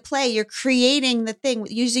creating the play. You're creating the thing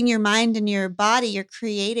using your mind and your body. You're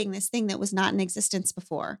creating this thing that was not in existence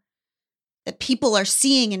before, that people are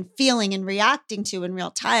seeing and feeling and reacting to in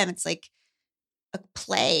real time. It's like a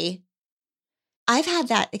play. I've had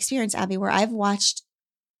that experience, Abby, where I've watched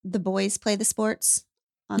the boys play the sports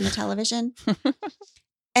on the television.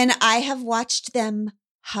 And I have watched them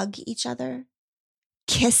hug each other,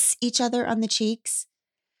 kiss each other on the cheeks,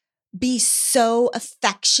 be so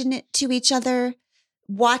affectionate to each other,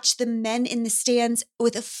 watch the men in the stands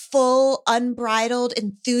with a full unbridled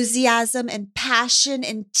enthusiasm and passion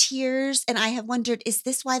and tears. And I have wondered, is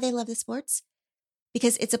this why they love the sports?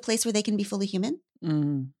 Because it's a place where they can be fully human,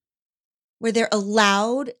 where they're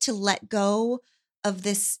allowed to let go of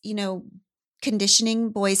this,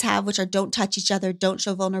 conditioning boys have, which are don't touch each other, don't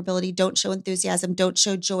show vulnerability, don't show enthusiasm, don't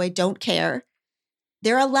show joy, don't care.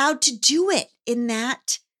 They're allowed to do it in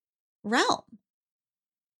that realm,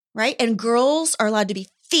 right? And girls are allowed to be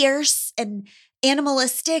fierce and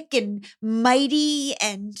animalistic and mighty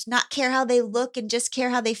and not care how they look and just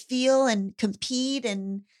care how they feel and compete.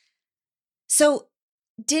 And so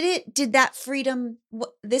did that freedom,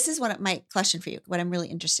 this is my question for you, what I'm really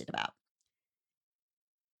interested about.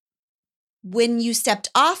 When you stepped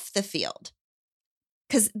off the field,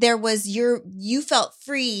 because there was you felt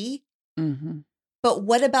free, but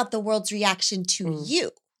what about the world's reaction to you?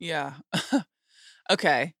 Yeah.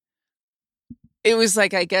 Okay. It was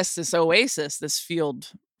like, I guess, this oasis, this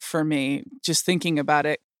field for me, just thinking about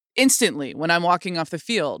it instantly when I'm walking off the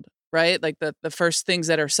field, right? Like the first things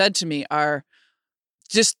that are said to me are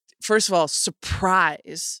just, first of all,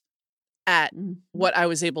 surprise at what I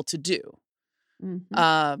was able to do.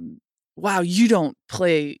 Wow, you don't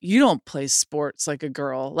play sports like a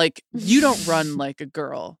girl. Like you don't run like a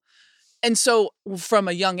girl. And so from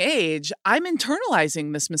a young age, I'm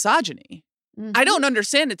internalizing this misogyny. I don't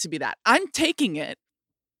understand it to be that. I'm taking it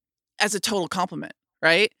as a total compliment,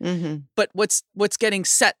 right? But what's getting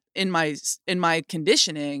set in my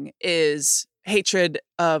conditioning is hatred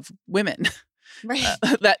of women. Right.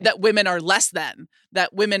 that women are less than,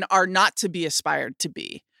 that women are not to be aspired to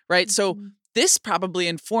be, right? So this probably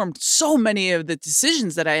informed so many of the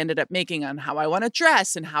decisions that I ended up making on how I want to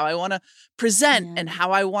dress and how I want to present and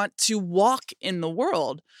how I want to walk in the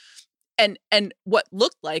world. And what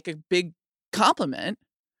looked like a big compliment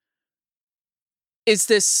is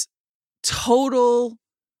this total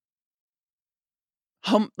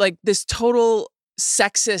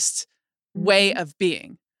sexist way of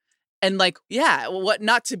being. And like, yeah, what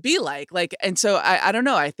not to be like, and so I don't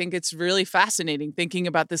know. I think it's really fascinating thinking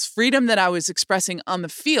about this freedom that I was expressing on the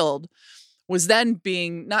field was then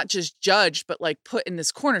being not just judged, but like put in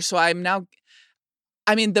this corner. So I'm now,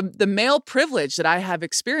 the male privilege that I have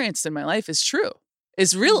experienced in my life is true,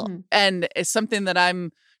 is real. And it's something that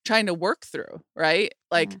I'm trying to work through, right?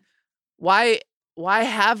 Like, why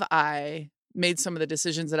have I made some of the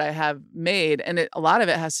decisions that I have made? And a lot of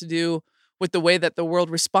it has to do with the way that the world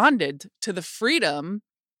responded to the freedom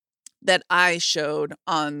that I showed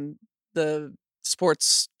on the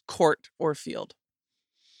sports court or field.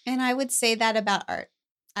 And I would say that about art.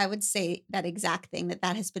 I would say that exact thing,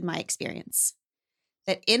 that has been my experience.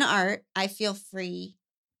 That in art, I feel free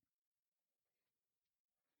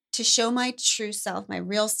to show my true self, my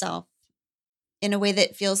real self, in a way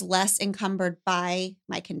that feels less encumbered by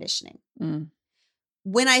my conditioning.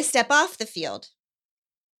 When I step off the field,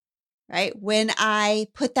 right? When I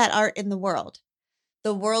put that art in the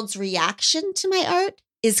world's reaction to my art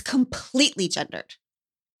is completely gendered.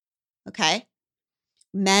 Okay?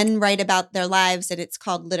 Men write about their lives and it's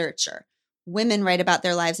called literature. Women write about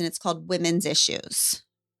their lives and it's called women's issues.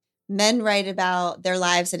 Men write about their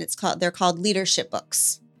lives and they're called leadership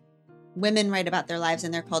books. Women write about their lives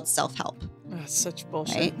and they're called self-help. That's such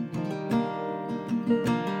bullshit. Right?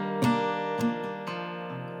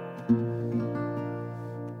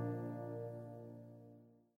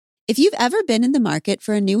 If you've ever been in the market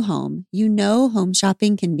for a new home, you know home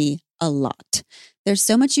shopping can be a lot. There's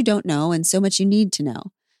so much you don't know and so much you need to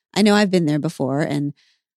know. I know I've been there before, and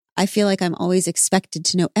I feel like I'm always expected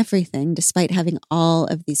to know everything despite having all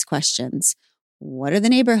of these questions. What are the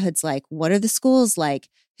neighborhoods like? What are the schools like?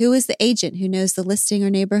 Who is the agent who knows the listing or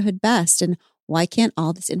neighborhood best? And why can't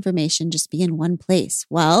all this information just be in one place?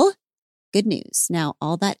 Well, good news. Now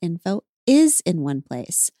all that info is in one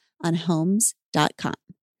place on Homes.com.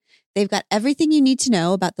 They've got everything you need to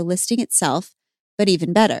know about the listing itself, but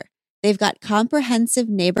even better, they've got comprehensive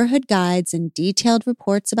neighborhood guides and detailed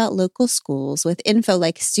reports about local schools with info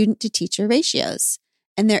like student-to-teacher ratios.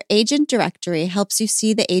 And their agent directory helps you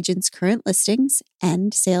see the agent's current listings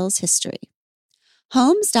and sales history.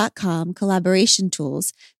 Homes.com collaboration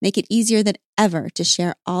tools make it easier than ever to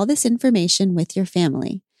share all this information with your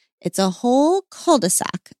family. It's a whole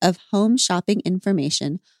cul-de-sac of home shopping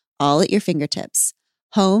information all at your fingertips.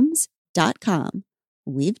 Homes.com.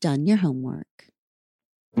 We've done your homework.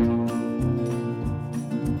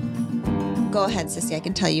 Go ahead, Sissy. I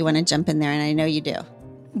can tell you want to jump in there, and I know you do.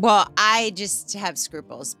 Well, I just have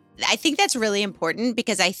scruples. I think that's really important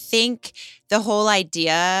because I think the whole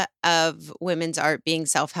idea of women's art being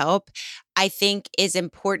self-help, I think is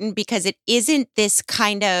important because it isn't this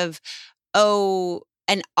kind of,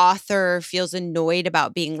 an author feels annoyed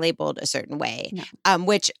about being labeled a certain way,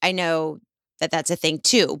 which I know that that's a thing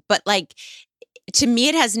too. But like, to me,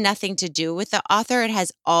 it has nothing to do with the author. It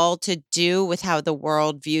has all to do with how the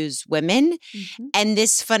world views women. Mm-hmm. And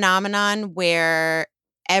this phenomenon where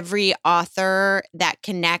every author that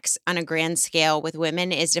connects on a grand scale with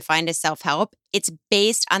women is defined as self-help. It's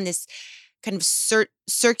based on this kind of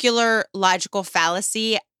circular logical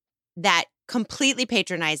fallacy that completely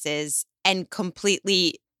patronizes and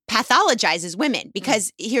completely pathologizes women,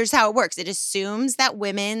 because here's how it works. It assumes that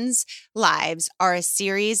women's lives are a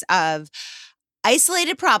series of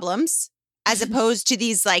isolated problems as opposed to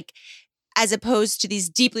these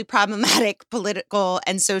deeply problematic political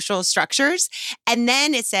and social structures. And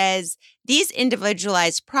then it says these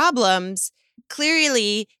individualized problems,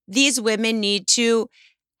 clearly these women need to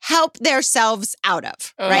help themselves out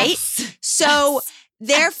of, right? Yes. So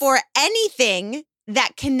therefore, anything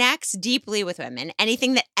that connects deeply with women,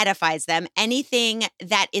 anything that edifies them, anything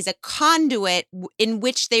that is a conduit in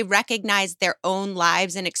which they recognize their own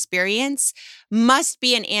lives and experience must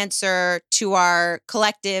be an answer to our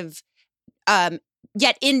collective,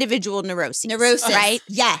 yet individual neurosis. Right?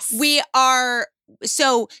 Yes. We are,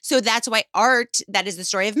 so that's why art, that is the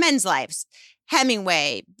story of men's lives.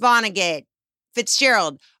 Hemingway, Vonnegut,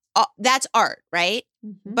 Fitzgerald, that's art, right?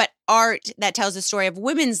 Mm-hmm. But art that tells the story of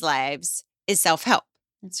women's lives is self-help.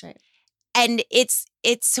 That's right. And it's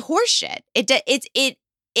horseshit. It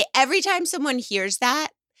every time someone hears that,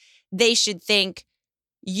 they should think,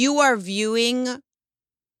 you are viewing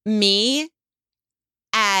me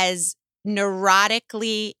as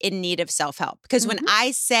neurotically in need of self-help. Because when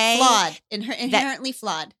I say flawed, inherently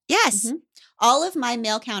flawed. Yes. Mm-hmm. All of my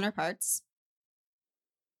male counterparts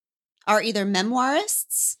are either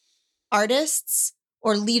memoirists, artists,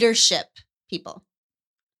 or leadership people.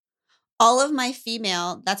 All of my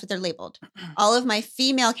female, that's what they're labeled. All of my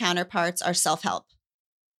female counterparts are self-help.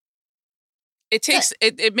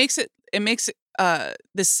 It makes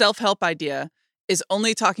this self-help idea is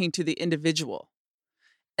only talking to the individual.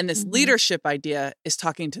 And this leadership idea is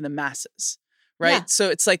talking to the masses, right? Yeah. So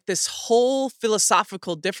it's like this whole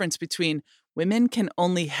philosophical difference between women can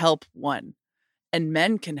only help one and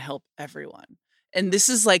men can help everyone. And this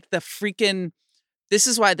is like this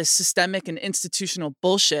is why the systemic and institutional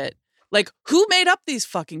bullshit, like, who made up these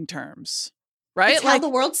fucking terms, right? It's like how the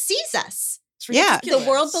world sees us. It's ridiculous. The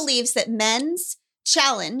world believes that men's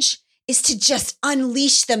challenge is to just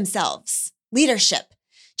unleash themselves. Leadership,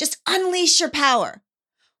 just unleash your power.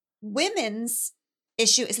 Women's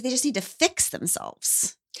issue is that they just need to fix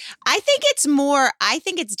themselves. I think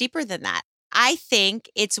it's deeper than that. I think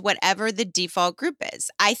it's whatever the default group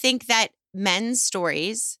is. I think that men's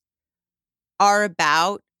stories are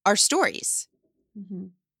about our stories. Mm-hmm.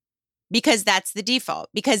 Because that's the default,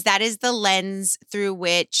 because that is the lens through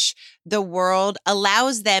which the world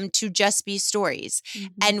allows them to just be stories. Mm-hmm.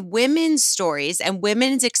 And women's stories and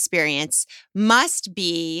women's experience must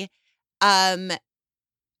be a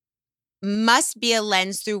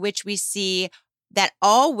lens through which we see that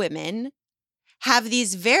all women have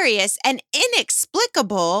these various and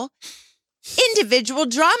inexplicable individual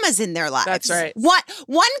dramas in their lives. That's right.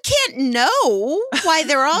 One can't know why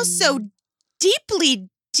they're all so deeply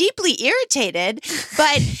irritated,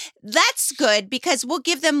 but that's good because we'll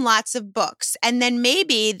give them lots of books and then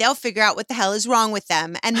maybe they'll figure out what the hell is wrong with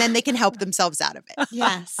them and then they can help themselves out of it.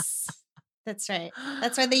 Yes, that's right.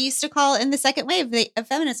 That's why they used to call in the second wave of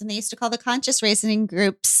feminism, they used to call the conscious reasoning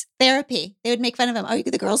groups therapy. They would make fun of them. Oh,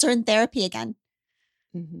 the girls are in therapy again.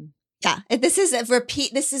 Mm-hmm. Yeah, this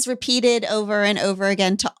is repeated over and over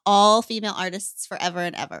again to all female artists forever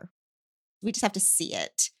and ever. We just have to see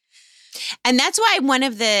it. And that's why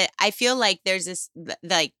I feel like there's this,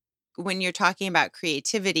 like, when you're talking about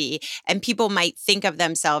creativity and people might think of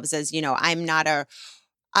themselves as, I'm not a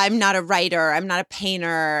writer, I'm not a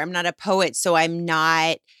painter, I'm not a poet, so I'm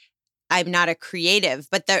not a creative.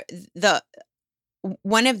 But the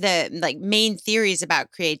one of the like main theories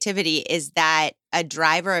about creativity is that a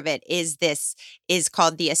driver of it is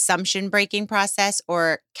called the assumption breaking process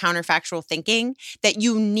or counterfactual thinking, that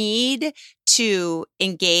you need to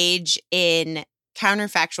engage in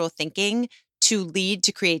counterfactual thinking to lead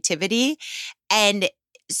to creativity. And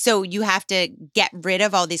so you have to get rid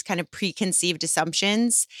of all these kind of preconceived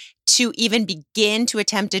assumptions to even begin to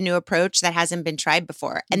attempt a new approach that hasn't been tried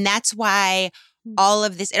before. And that's why all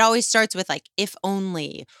of this, it always starts with like, if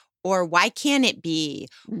only, or why can't it be,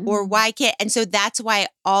 or why can't, and so that's why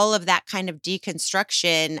all of that kind of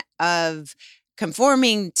deconstruction of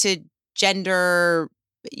conforming to gender,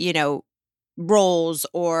 roles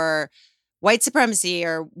or white supremacy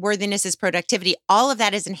or worthiness is productivity, all of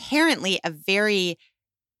that is inherently a very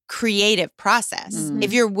creative process. Mm-hmm.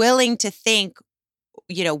 If you're willing to think,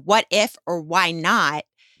 what if or why not,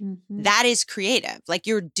 Mm-hmm. that is creative. Like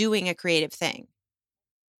you're doing a creative thing.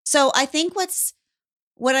 So I think what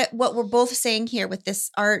we're both saying here with this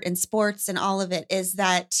art and sports and all of it is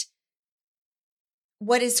that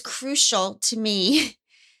what is crucial to me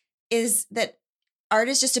is that art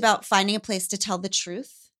is just about finding a place to tell the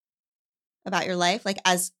truth about your life, like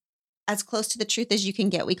as close to the truth as you can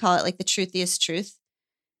get. We call it like the truthiest truth,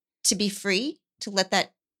 to be free, to let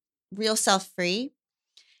that real self free.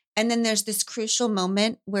 And then there's this crucial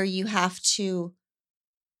moment where you have to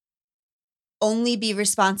only be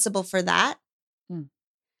responsible for that.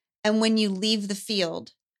 And when you leave the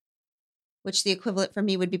field, which the equivalent for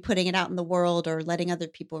me would be putting it out in the world or letting other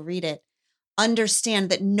people read it, understand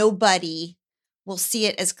that nobody will see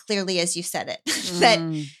it as clearly as you said it,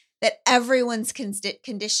 that everyone's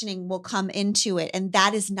conditioning will come into it. And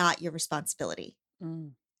that is not your responsibility,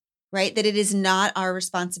 right? That it is not our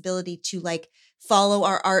responsibility to like follow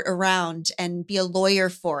our art around and be a lawyer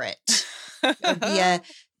for it or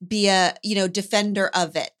be a defender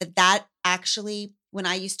of it. That actually, when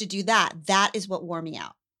I used to do that is what wore me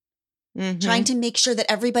out. Mm-hmm. Trying to make sure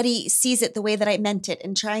that everybody sees it the way that I meant it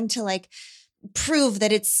and trying to like prove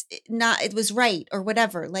that it was right or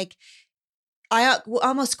whatever. Like I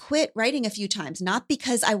almost quit writing a few times, not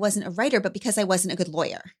because I wasn't a writer, but because I wasn't a good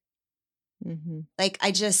lawyer. Mm-hmm. Like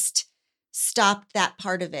I just stopped that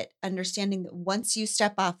part of it, understanding that once you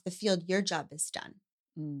step off the field, your job is done.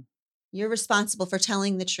 You're responsible for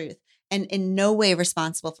telling the truth and in no way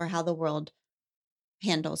responsible for how the world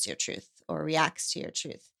handles your truth or reacts to your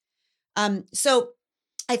truth. So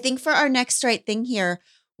I think for our next right thing here,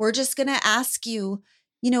 we're just going to ask you,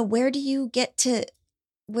 where does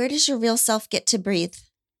your real self get to breathe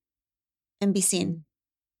and be seen?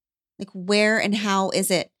 Like where and how is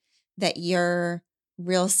it that your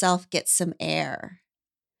real self gets some air?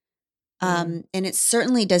 And it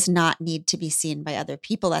certainly does not need to be seen by other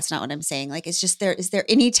people. That's not what I'm saying. Like, it's just is there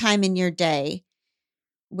any time in your day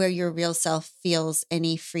where your real self feels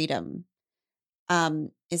any freedom?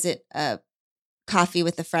 Is it a coffee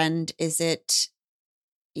with a friend? Is it,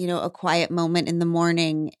 a quiet moment in the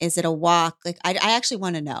morning? Is it a walk? Like, I actually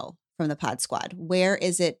want to know from the Pod Squad, where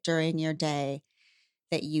is it during your day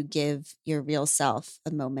that you give your real self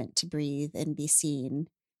a moment to breathe and be seen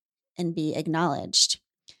and be acknowledged?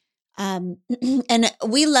 And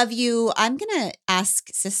we love you. I'm going to ask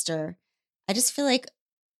sister, I just feel like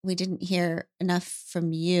we didn't hear enough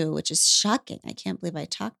from you, which is shocking. I can't believe I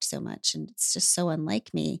talked so much and it's just so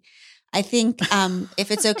unlike me. I think if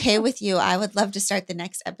it's okay with you, I would love to start the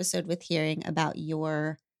next episode with hearing about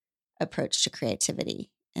your approach to creativity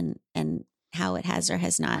and how it has or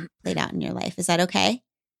has not played out in your life. Is that okay?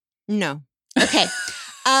 No. Okay.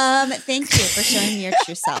 Thank you for showing me your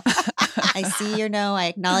true self. I see your no. I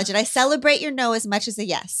acknowledge it. I celebrate your no as much as a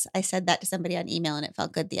yes. I said that to somebody on email and it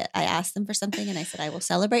felt good. I asked them for something and I said, I will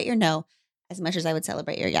celebrate your no as much as I would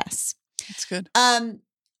celebrate your yes. That's good.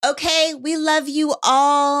 Okay. We love you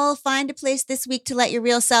all. Find a place this week to let your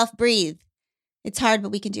real self breathe. It's hard,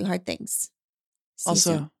 but we can do hard things. See you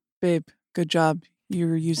soon. Also, babe, good job.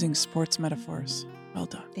 You're using sports metaphors. Well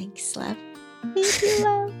done. Thanks, love. Thank you,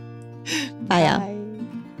 love. Bye, y'all.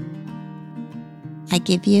 I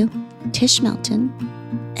give you Tish Melton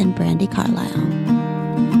and Brandy Carlisle.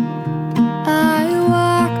 I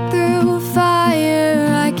walked through fire,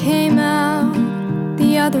 I came out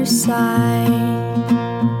the other side.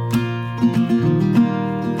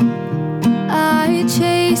 I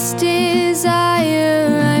chased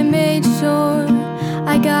desire, I made sure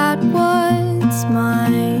I got what's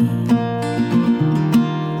mine.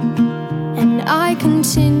 And I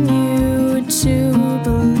continue to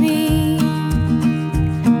believe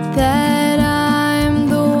that I'm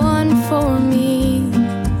the one for me.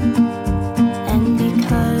 And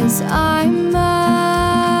because I'm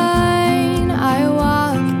mine, I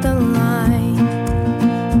walk the line.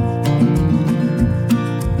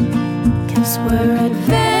 'Cause we're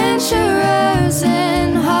adventurers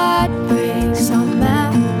and heartbreaks on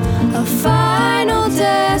map, a final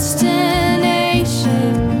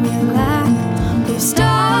destination we lack. We've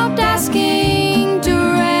stopped asking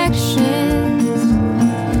directions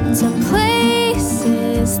to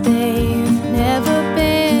places they've never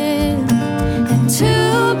been. And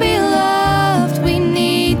to be loved, we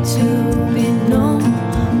need to be known.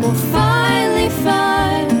 We'll finally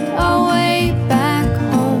find our way back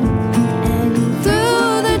home. And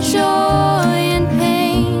through the joy and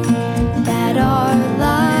pain that our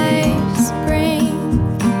lives bring,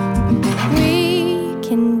 we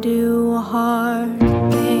can do hard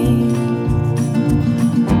things.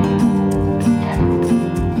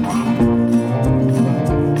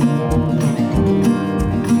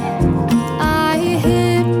 I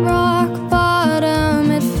hit rock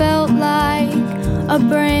bottom, it felt like a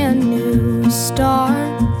brand new start.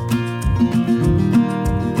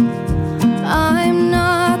 I'm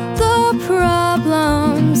not the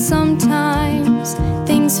problem, sometimes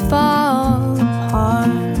things fall apart.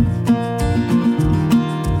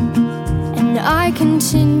 And I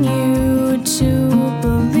continue to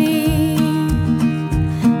believe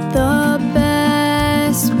the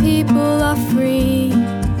best people are free.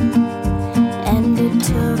 And it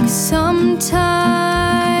took some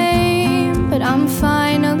time, but I'm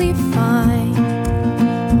finally fine.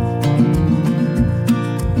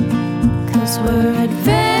 'Cause we're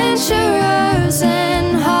adventurers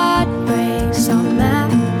and heartbreaks on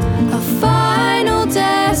map, a final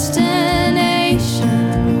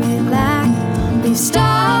destination we lack. We've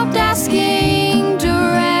stopped asking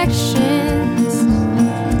directions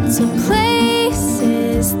to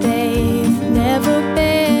places they've never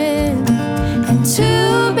been. And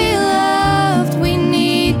to be loved, we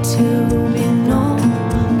need to be known.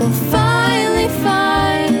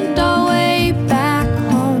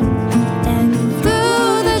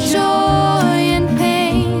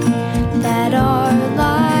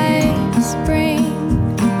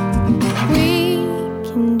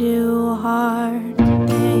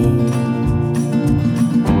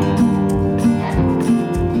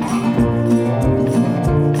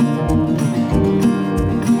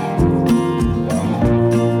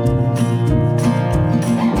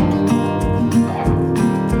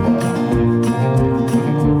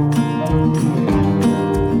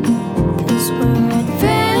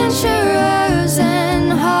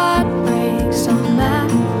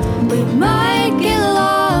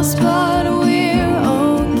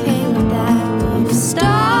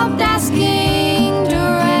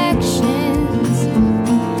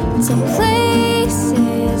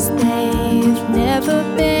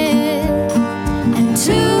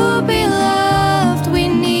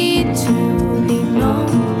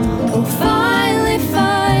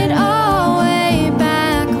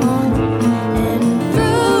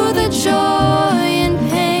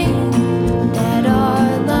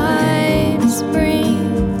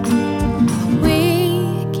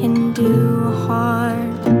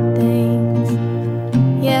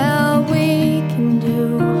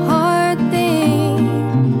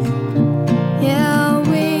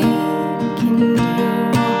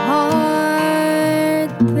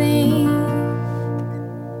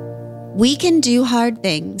 Can Do Hard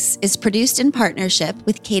Things is produced in partnership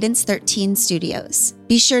with Cadence 13 Studios.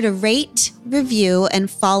 Be sure to rate, review, and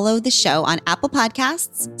follow the show on Apple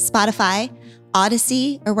Podcasts, Spotify,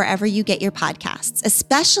 Odyssey, or wherever you get your podcasts.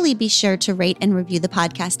 Especially be sure to rate and review the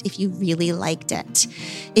podcast if you really liked it.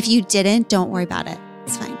 If you didn't, don't worry about it.